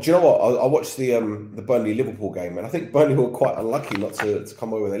 Well, do you know what? I watched the Burnley Liverpool game, and I think Burnley were quite unlucky not to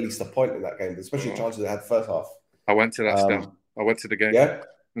come away with at least a point in that game, especially the chances they had first half. I went to that. I went to the game. Yeah.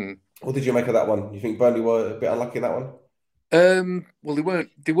 What did you make of that one? You think Burnley were a bit unlucky in that one? Well,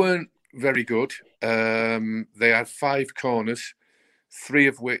 they weren't very good. They had 5 corners, 3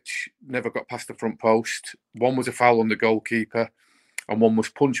 of which never got past the front post. One was a foul on the goalkeeper, and one was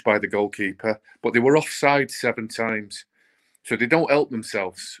punched by the goalkeeper. But they were offside 7 times. So they don't help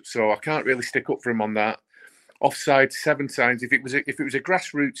themselves. So I can't really stick up for them on that. Offside 7 times. If it was a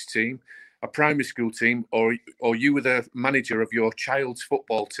grassroots team, a primary school team, or you were the manager of your child's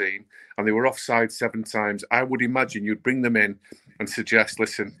football team, and they were offside 7 times, I would imagine you'd bring them in and suggest,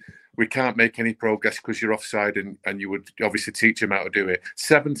 listen, we can't make any progress because you're offside, and you would obviously teach them how to do it.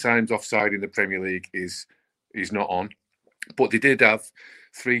 7 times offside in the Premier League is not on. But they did have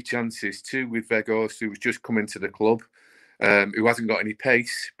 3 chances, 2 with Vegas, who was just coming to the club, who hasn't got any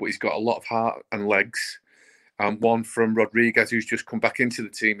pace, but he's got a lot of heart and legs. And 1 from Rodriguez, who's just come back into the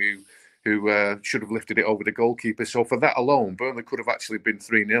team, who should have lifted it over the goalkeeper. So for that alone, Burnley could have actually been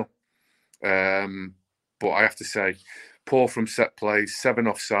 3-0. But I have to say, poor from set plays, 7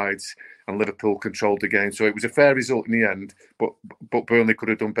 offsides, and Liverpool controlled the game. So it was a fair result in the end, but Burnley could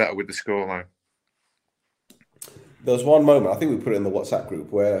have done better with the scoreline. There was one moment, I think we put it in the WhatsApp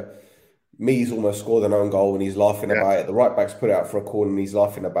group, where Mees almost scored an own goal and he's laughing about it. The right back's put it out for a corner and he's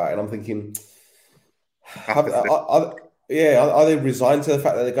laughing about it. And I'm thinking, are they resigned to the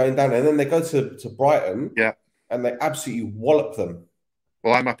fact that they're going down? And then they go to Brighton and they absolutely wallop them.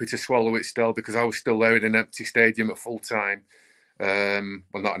 Well, I'm happy to swallow it still because I was still there in an empty stadium at full time. Well,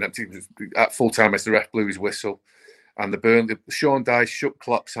 not an empty, at full time as the ref blew his whistle. And Sean Dyche shook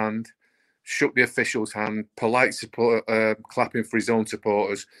Klopp's hand, shook the official's hand, polite support, clapping for his own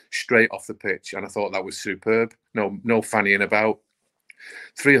supporters straight off the pitch. And I thought that was superb. No fannying about.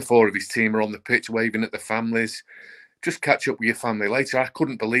 3 or 4 of his team are on the pitch waving at the families. Just catch up with your family later. I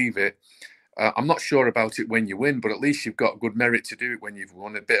couldn't believe it. I'm not sure about it when you win, but at least you've got good merit to do it when you've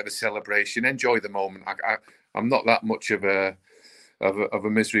won. A bit of a celebration. Enjoy the moment. I'm not that much of a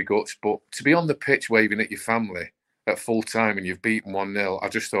misery guts, but to be on the pitch waving at your family at full time and you've beaten 1-0, I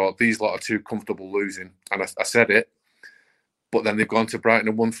just thought these lot are too comfortable losing. And I said it, but then they've gone to Brighton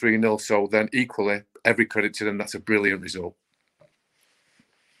and won 3-0. So then equally, every credit to them. That's a brilliant result.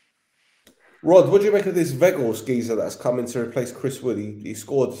 Rod, what do you make of this Weghorst geezer that's come in to replace Chris Wood? He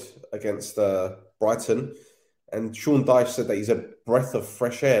scored against Brighton, and Sean Dyche said that he's a breath of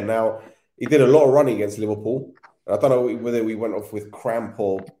fresh air. Now, he did a lot of running against Liverpool. I don't know whether we went off with cramp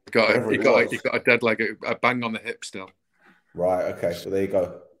or whatever it was. He got a dead leg, a bang on the hip still. Right, okay. So there you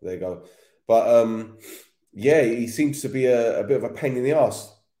go. But, he seems to be a bit of a pain in the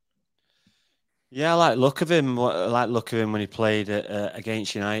arse. Yeah, I like the look of him. I like the look of him when he played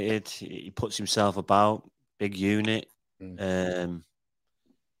against United. He puts himself about, big unit, good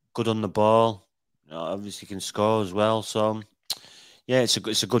on the ball. Obviously, can score as well. So, yeah,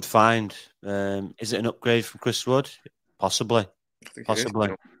 it's a good find. Is it an upgrade from Chris Wood? Possibly. Possibly.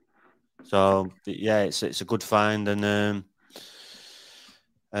 So, yeah, it's a good find, and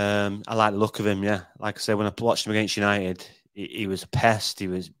I like the look of him. Yeah, like I said, when I watched him against United, he was a pest. He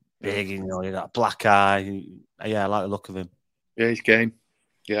was big, he had that black eye. Yeah, I like the look of him. Yeah, he's game.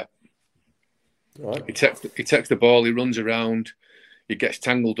 Yeah. Right. He takes the ball, he runs around, he gets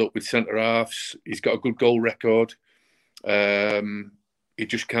tangled up with centre halves. He's got a good goal record. He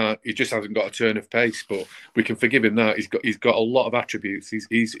just hasn't got a turn of pace, but we can forgive him that. He's got a lot of attributes.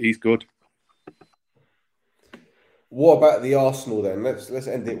 He's good. What about the Arsenal then? Let's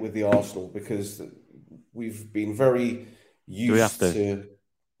end it with the Arsenal because we've been very used to.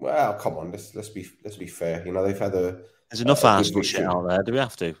 Well, come on, let's be fair. They've had there's enough Arsenal shit out there. Do we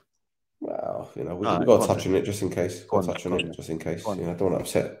have to? Well, we've got to touch on it just in case. I don't want to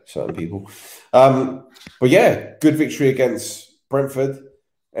upset certain people. But yeah, good victory against Brentford,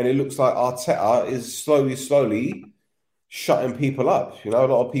 and it looks like Arteta is slowly shutting people up. A lot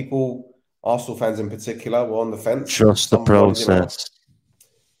of people, Arsenal fans in particular, were on the fence. Trust the process.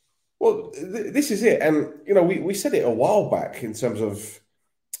 Well, this is it, and we said it a while back in terms of.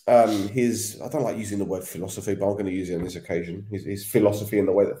 His, I don't like using the word philosophy, but I'm going to use it on this occasion. His philosophy and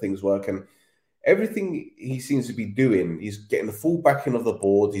the way that things work, and everything he seems to be doing, he's getting the full backing of the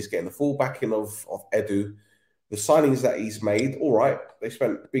board, he's getting the full backing of Edu. The signings that he's made, all right, they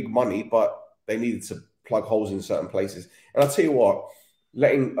spent big money, but they needed to plug holes in certain places. And I'll tell you what,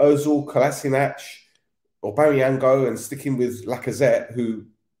 letting Ozil, Kolasinac, Aubameyang go and sticking with Lacazette, who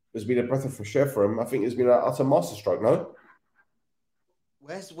has been a breath of fresh air for him, I think has been an utter masterstroke, no?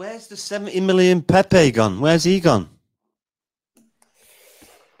 Where's the 70 million Pepe gone? Where's he gone?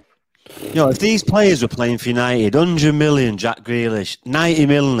 If these players were playing for United, 100 million Jack Grealish, 90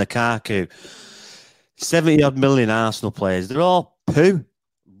 million Lukaku, 70-odd million Arsenal players, they're all poo.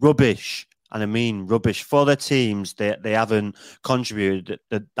 Rubbish. And I mean rubbish. For their teams, they haven't contributed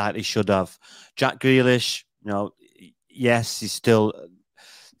that they should have. Jack Grealish, yes, there's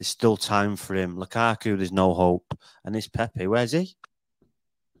still time for him. Lukaku, there's no hope. And this Pepe, where's he?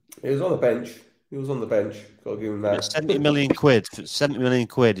 He was on the bench. Got to give him that. 70 million quid. 70 million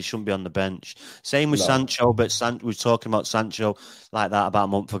quid, he shouldn't be on the bench. Same with Sancho, but we were talking about Sancho like that about a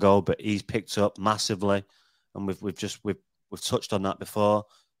month ago, but he's picked up massively. And we've touched on that before.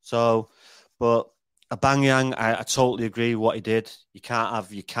 So, but Aubameyang, I totally agree with what he did. You can't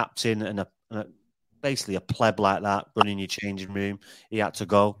have your captain and basically a pleb like that running your changing room. He had to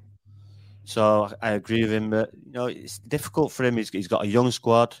go. So I agree with him, but it's difficult for him. He's got a young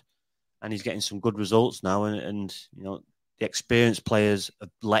squad, and he's getting some good results now. And the experienced players have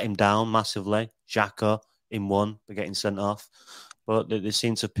let him down massively. Xhaka in one, they're getting sent off, but they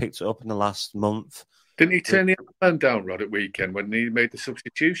seem to have picked it up in the last month. Didn't he turn the man down, Rod, at weekend when he made the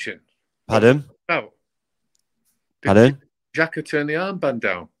substitution? Pardon? No. Pardon? Xhaka turn the armband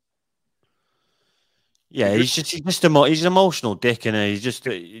down? Yeah, he's an emotional dick, and he's just.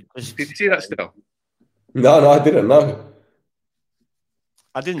 Did you see that still? No, I didn't know.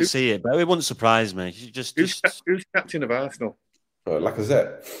 I didn't see it, but it wouldn't surprise me. Who's captain of Arsenal?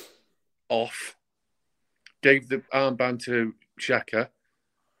 Lacazette. Off. Gave the armband to Xhaka.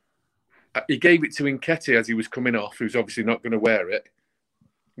 He gave it to Nketiah as he was coming off, who's obviously not going to wear it,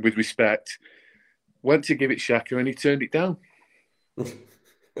 with respect. Went to give it Xhaka and he turned it down.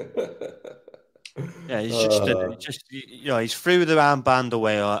 Yeah, he's threw the armband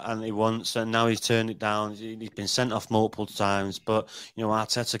away, and he wants, and now he's turned it down. He's been sent off multiple times, but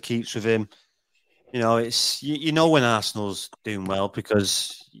Arteta keeps with him. It's when Arsenal's doing well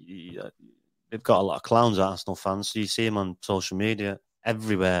because they've got a lot of clowns, Arsenal fans. So you see them on social media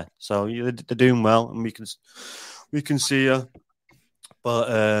everywhere. So they're doing well, and we can see her. But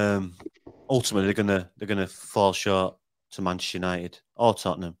ultimately, they're gonna fall short to Manchester United or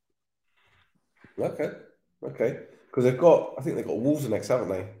Tottenham. Okay. Because I think they've got Wolves next, haven't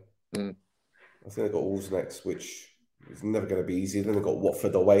they? Mm. I think they've got Wolves next, which is never going to be easy. Then they've got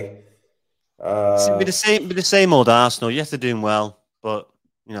Watford away. Be the same old Arsenal. Yes, they're doing well, but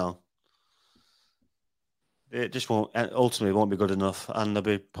it just won't be good enough, and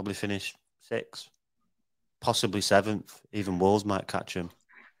they'll probably finish 6th, possibly 7th. Even Wolves might catch them.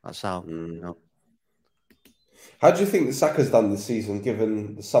 That's how. How do you think that Saka's done this season,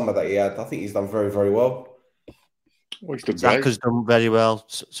 given the summer that he had? I think he's done very, very well. Saka's done very well.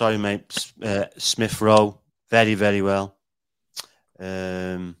 Sorry, mate. Smith Rowe, very, very well.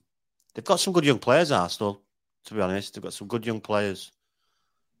 They've got some good young players, Arsenal, to be honest. They've got some good young players.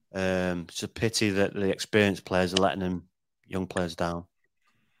 It's a pity that the experienced players are letting them young players down.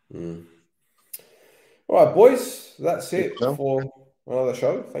 All right, boys. That's it for another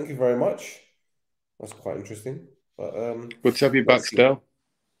show. Thank you very much. That's quite interesting. But good to have you back, Stel.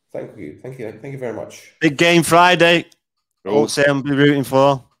 Thank you very much. Big game Friday. I won't say I'm be rooting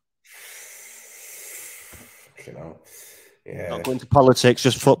for. Yeah. Not going to politics,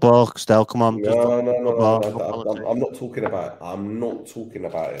 just football. Stel, come on. No. I'm not talking about it. I'm not talking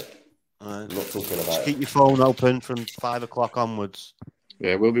about it. Just keep your phone open from 5 o'clock onwards.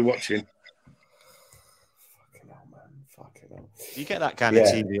 Yeah, we'll be watching. Fucking hell. You get that kind of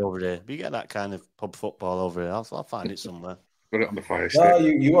TV over there. You get that kind of pub football over there. I'll find it somewhere. Got it on the fire stick. No,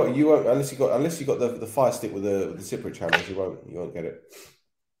 you won't unless you got the fire stick with the separate channels. You won't get it.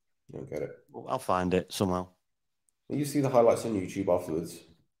 You won't get it. Well, I'll find it somehow. You see the highlights on YouTube afterwards.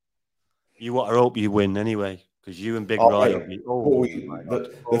 You want to hope you win anyway, because you and Big Roy.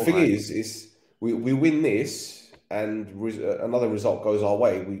 The thing is we win this, and another result goes our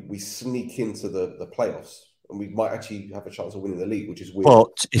way. We sneak into the playoffs, and we might actually have a chance of winning the league, which is weird.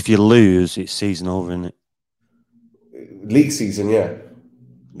 But if you lose, it's season over, isn't it? League season, yeah.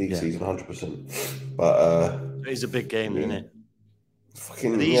 Season, 100%. But it's a big game, isn't it?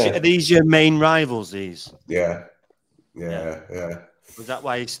 Fucking, are these your main rivals? These? Yeah. Was that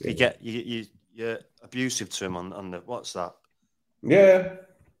why you're abusive to him on the what's that? Yeah.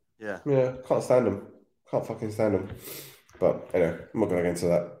 Can't stand him. Can't fucking stand him. But anyway, I'm not going to get into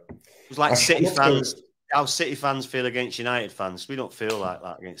that. It's like City fans. How City fans feel against United fans. We don't feel like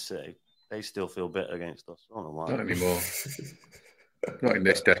that against City. They still feel bitter against us. I don't know why. Not anymore. Not in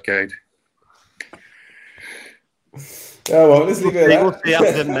this decade. Yeah, well, let's leave it at that. We'll see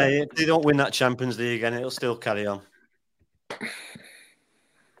after May. If they don't win that Champions League, and it'll still carry on.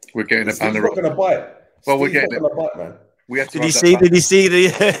 We're getting a banner. Steve's not going to bite. Well, we're getting a bite, man. Did you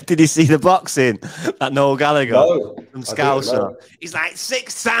see the boxing that Noel Gallagher from Scouser? He's like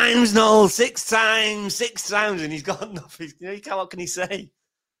 6 times, Noel, 6 times, and he's got nothing. What can he say?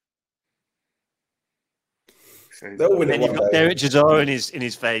 Then you've got Derek Chisora in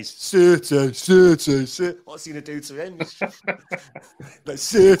his face. City. What's he going to do to him? But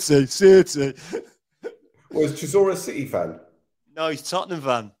City. Was Chisora a City fan? No, he's Tottenham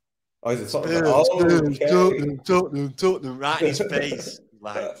fan. Oh, he's a Tottenham fan. Tottenham, right in his face.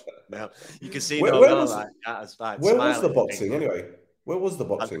 Like, no, you can see where was the boxing anyway? Where was the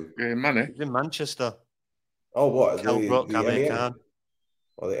boxing? In Manchester. Oh, what? The MEN?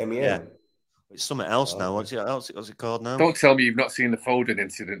 Or the MEN? Yeah. It's something else now. What's it called now? Don't tell me you've not seen the Foden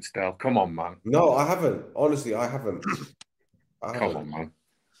incident, Stel. Come on, man. No, I haven't. Honestly, I haven't. Come on, man.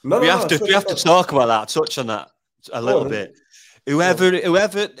 We have to talk about that. Touch on that a little bit. Whoever it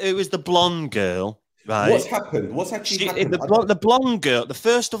was, the blonde girl, right? What's happened? What's actually happened? The blonde girl.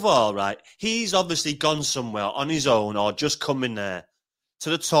 First of all, right? He's obviously gone somewhere on his own or just come in there to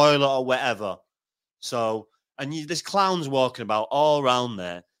the toilet or whatever. So, and this clown's walking about all around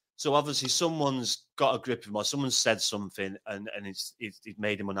there. So obviously someone's got a grip of him or someone said something and it's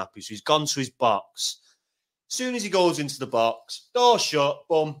made him unhappy. So he's gone to his box. As soon as he goes into the box, door shut,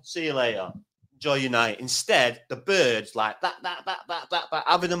 boom, see you later. Enjoy your night. Instead, the bird's like that,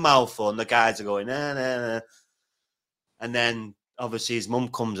 having a mouthful, and the guys are going, nah, nah, nah. And then obviously his mum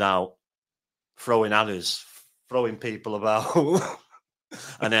comes out throwing adders, throwing people about.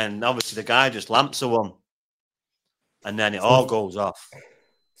 And then obviously the guy just lamps a one. And then it all goes off.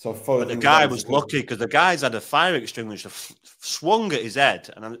 So but the guy was lucky because the guy's had a fire extinguisher swung at his head.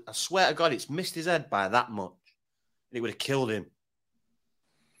 And I swear to God, it's missed his head by that much. And it would have killed him.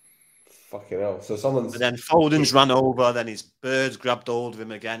 Fucking hell. So someone's... And then Foden's ran over. Then his birds grabbed hold of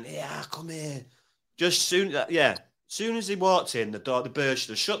him again. Yeah, come here. Just soon, soon as he walked in, the bird should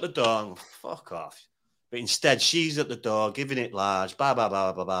have shut the door and fuck off. But instead, she's at the door, giving it large, blah, blah,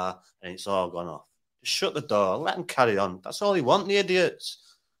 blah, blah, blah, and it's all gone off. Just shut the door, let them carry on. That's all they want, the idiots.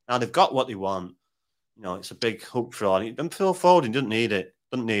 Now they've got what they want. You know, it's a big hook fraud. And Phil Foden doesn't need it.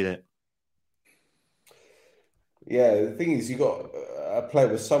 Doesn't need it. Yeah, the thing is, you got a player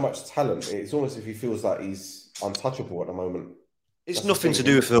with so much talent. It's almost if he feels like he's untouchable at the moment. It's nothing to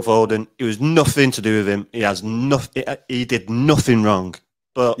do with Phil Foden. It was nothing to do with him. He has nothing. He did nothing wrong.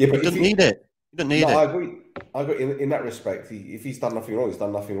 But he doesn't need it. He doesn't need it. I agree. In that respect, if he's done nothing wrong, he's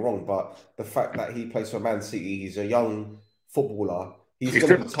done nothing wrong. But the fact that he plays for Man City, he's a young footballer. He's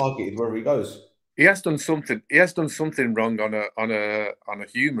going to be targeted wherever he goes. He has done something. He has done something wrong on a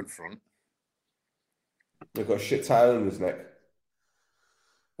human front. He's got a shit tattoo on his neck.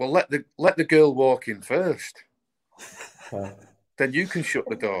 Well, let the girl walk in first. Then you can shut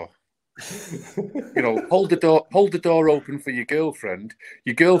the door. You know, hold the door open for your girlfriend.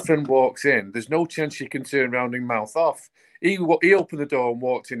 Your girlfriend walks in. There's no chance she can turn around and mouth off. He opened the door and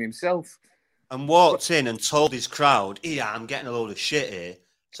walked in himself. And walked in and told his crowd, "Yeah, I'm getting a load of shit here."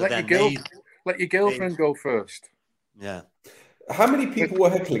 So let your girlfriend go first. Yeah. How many people were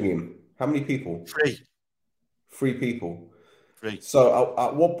heckling him? How many people? 3. 3 people. 3. So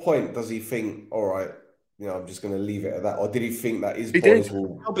at what point does he think, all right, you know, I'm just going to leave it at that? Or did he think that his boys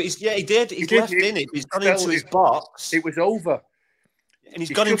will... No, but he did. He's left in it. He's gone into his box. It was over. And he's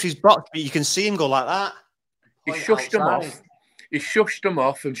gone into his box, but you can see him go like that. He shushed him off. He shushed him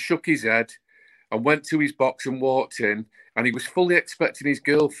off and shook his head and went to his box and walked in. And he was fully expecting his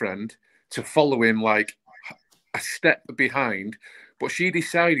girlfriend to follow him like a step behind. But she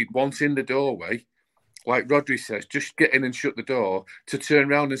decided once in the doorway, like Rhodri says, just get in and shut the door, to turn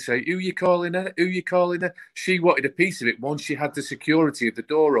around and say, who you calling her? Who you calling her? She wanted a piece of it once she had the security of the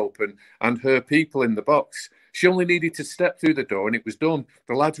door open and her people in the box. She only needed to step through the door and it was done.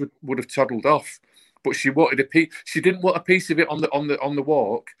 The lads would have toddled off. But she wanted a piece. She didn't want a piece of it on the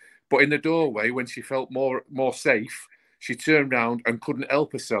walk, but in the doorway, when she felt more safe, she turned around and couldn't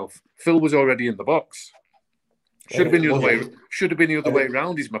help herself. Phil was already in the box. Should have been the other way. Should have been the other way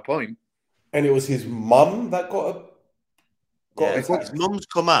around. Is my point. And it was his mum that got his mum's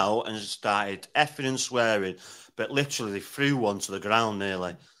come out and started effing and swearing, but literally they threw one to the ground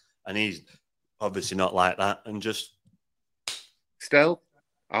nearly. And he's obviously not like that. And just... Stel,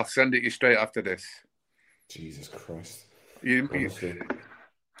 I'll send it you straight after this. Jesus Christ. You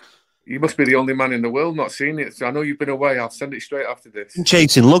must be the only man in the world not seeing it. So I know you've been away. I'll send it straight after this.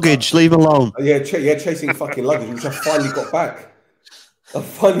 Chasing luggage, leave alone. Yeah, chasing fucking luggage, which I finally got back. I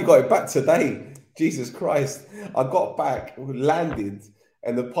finally got it back today. Jesus Christ. I got back, landed,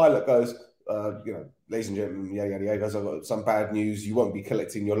 and the pilot goes, ladies and gentlemen, yeah, guys, I've got some bad news. You won't be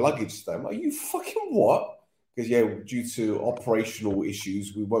collecting your luggage today. I'm like, you fucking what? Because, due to operational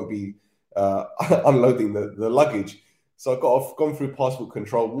issues, we won't be unloading the luggage. So I gone through passport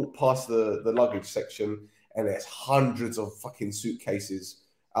control, walked past the luggage section, and there's hundreds of fucking suitcases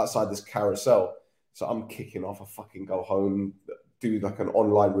outside this carousel. So I'm kicking off. I fucking go home, do like an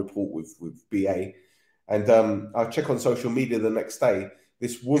online report with BA. And I check on social media the next day.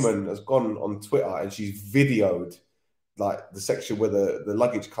 This woman has gone on Twitter and she's videoed like the section where the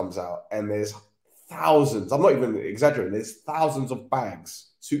luggage comes out. And there's thousands, I'm not even exaggerating, there's thousands of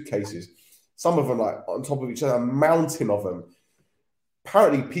bags, suitcases. Some of them like on top of each other, a mountain of them.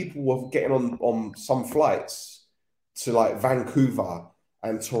 Apparently people were getting on some flights to like Vancouver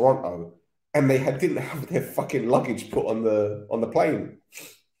and Toronto, and they didn't have their fucking luggage put on the plane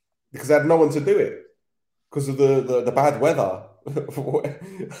because they had no one to do it because of the bad weather.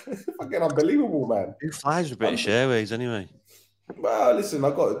 Fucking unbelievable, man. Who flies with British Airways anyway? Well, listen,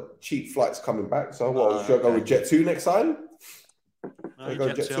 I've got cheap flights coming back, so should I go with Jet2 next time?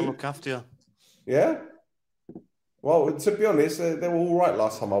 Jet2 will look after you. Yeah? Well, to be honest, they were all right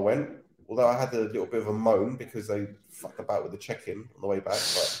last time I went. Although I had a little bit of a moan because they fucked about with the check-in on the way back.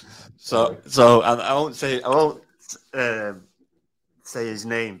 But So I won't say say his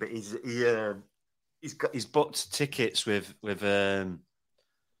name, but he's booked tickets with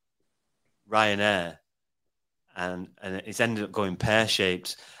Ryanair, and it's ended up going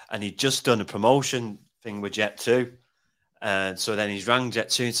pear-shaped, and he'd just done a promotion thing with Jet2. And so then he's rang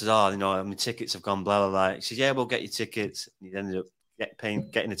Jet2 and says, my tickets have gone, blah, blah, blah. He says, yeah, we'll get your tickets. And he ended up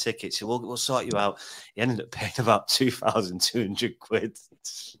getting the tickets. So we'll sort you out. He ended up paying about 2,200 quid.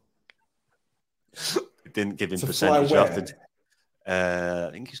 We didn't give him percentage off. I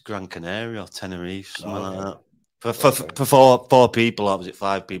think it's Gran Canaria or Tenerife, something like that. For four people, or was it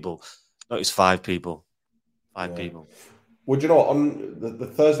 5 people? No, it was 5 people. 5 people. Well, do you know what? On the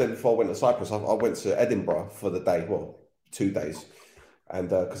Thursday before I went to Cyprus, I went to Edinburgh for the day. Well, 2 days, and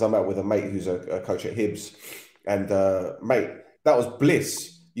because I'm out with a mate who's a coach at Hibs, and mate, that was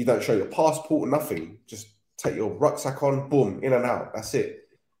bliss. You don't show your passport, nothing. Just take your rucksack on, boom, in and out. That's it.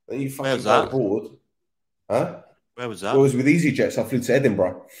 Then you fucking go abroad. Huh? Where was that? Well, it was with EasyJet, so I flew to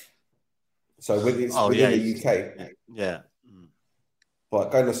Edinburgh. So within the UK. Yeah.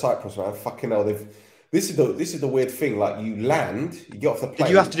 But going to Cyprus, man, fucking hell. This is the weird thing. Like, you land, you get off the plane. Did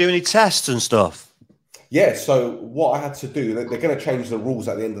you have to do any tests and stuff? Yeah, so what I had to do, they're going to change the rules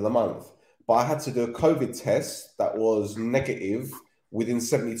at the end of the month, but I had to do a COVID test that was negative within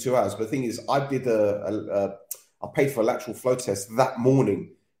 72 hours. But the thing is, I did I paid for a lateral flow test that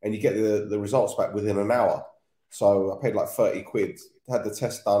morning, and you get the results back within an hour. So I paid like 30 quid, had the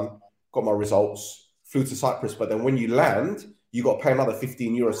test done, got my results, flew to Cyprus. But then when you land, you got to pay another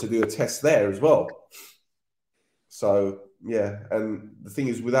 15 euros to do a test there as well. So, yeah, and the thing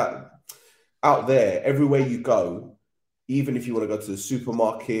is, with that, out there, everywhere you go, even if you want to go to the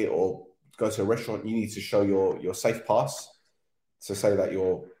supermarket or go to a restaurant, you need to show your safe pass to say that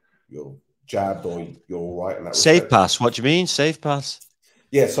you're jabbed or you're all right. In that safe pass? What do you mean, safe pass?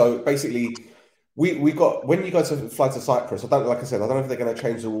 Yeah, so basically, we got, when you go to fly to Cyprus, like I said, I don't know if they're going to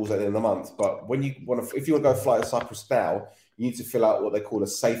change the rules at the end of the month, but when you want to, if you want to go fly to Cyprus now, you need to fill out what they call a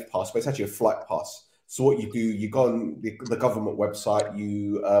safe pass, but it's actually a flight pass. So what you do, you go on the government website,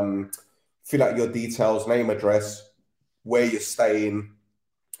 you fill out your details, name, address, where you're staying.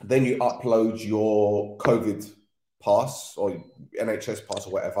 Then you upload your COVID pass or NHS pass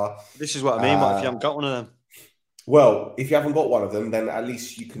or whatever. This is what I mean. What if you haven't got one of them? Well, if you haven't got one of them, then at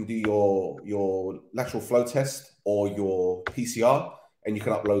least you can do your lateral flow test or your PCR, and you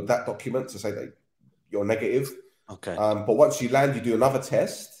can upload that document to say that you're negative. Okay. But once you land, you do another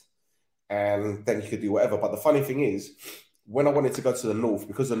test, and then you could do whatever. But the funny thing is, when I wanted to go to the north,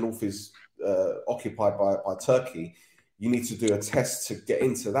 because the north is occupied by Turkey, you need to do a test to get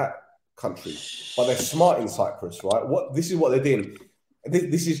into that country. But they're smart in Cyprus, right? This is what they're doing.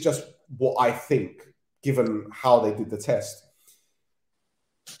 This is just what I think, given how they did the test.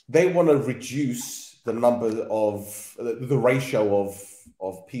 They want to reduce the number of the ratio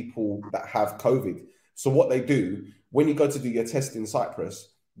of people that have COVID. So what they do, when you go to do your test in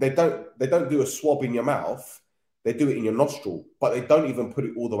Cyprus, they don't do a swab in your mouth. They do it in your nostril, but they don't even put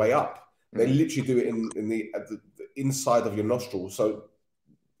it all the way up. They literally do it in the inside of your nostril, so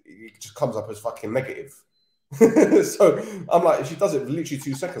it just comes up as fucking negative. So I'm like, she does it for literally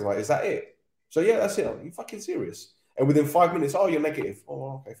 2 seconds. I'm like, is that it? So yeah, that's it. Are you fucking serious? And within 5 minutes, oh, you're negative.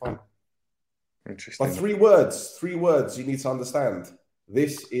 Oh, okay, fine. Interesting. But three words you need to understand.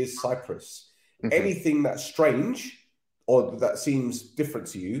 This is Cyprus. Mm-hmm. Anything that's strange or that seems different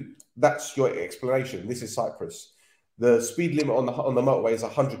to you, that's your explanation. This is Cyprus. The speed limit on the motorway is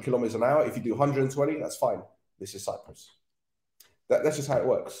 100 kilometers an hour. If you do 120, that's fine. This is Cyprus. That's just how it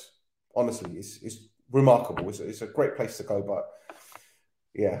works. Honestly, it's remarkable. It's a great place to go, but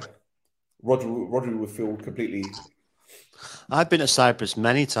yeah, Rhodri would feel completely. I've been to Cyprus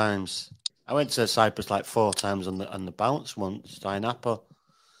many times. I went to Cyprus like 4 times on the bounce once, Napa.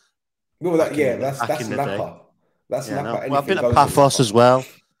 No, that's Napa. That's Napa. Well, I've been to Paphos as well.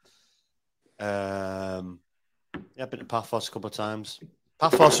 Yeah, I've been to Paphos a couple of times.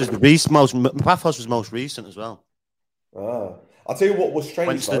 Paphos was most recent as well. I'll tell you what was strange.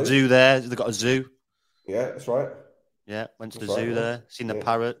 Went to the zoo there. They've got a zoo. Yeah, that's right. Yeah, went to the zoo there. Seen the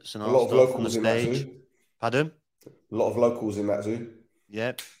parrots and all. A lot of locals in that zoo. Pardon? A lot of locals in that zoo.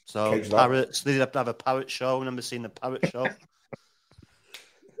 Yep. So parrots. They did have to have a parrot show. I remember seeing the parrot show.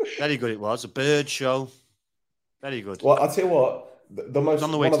 Very good it was. A bird show. Very good. Well, I'll tell you what. The most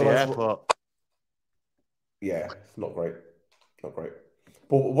on the way to the airport. Yeah, not great. Not great.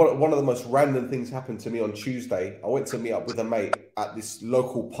 But one of the most random things happened to me on Tuesday. I went to meet up with a mate at this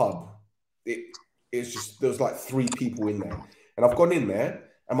local pub. It's just, there was like 3 people in there. And I've gone in there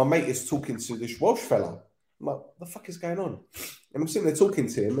and my mate is talking to this Welsh fella. I'm like, what the fuck is going on? And I'm sitting there talking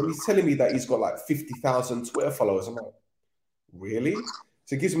to him, and he's telling me that he's got like 50,000 Twitter followers. I'm like, really?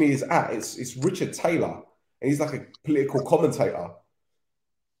 So he gives me his it's Richard Taylor, and he's like a political commentator.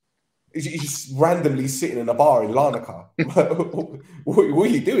 He's just randomly sitting in a bar in Larnaca. What are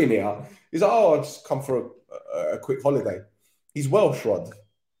you doing here? He's like, oh, I just come for a quick holiday. He's Welsh, Rod.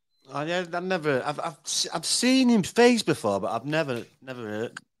 Oh, yeah, I've seen him face before, but I've never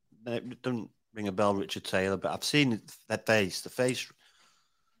heard. It doesn't ring a bell, Richard Taylor. But I've seen that face. The face.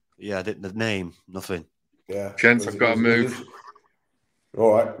 Yeah, the name, nothing. Yeah, gents, I've got to move.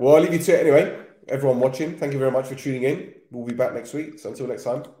 All right. Well, I'll leave you to it anyway. Everyone watching, thank you very much for tuning in. We'll be back next week. So until next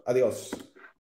time, adios.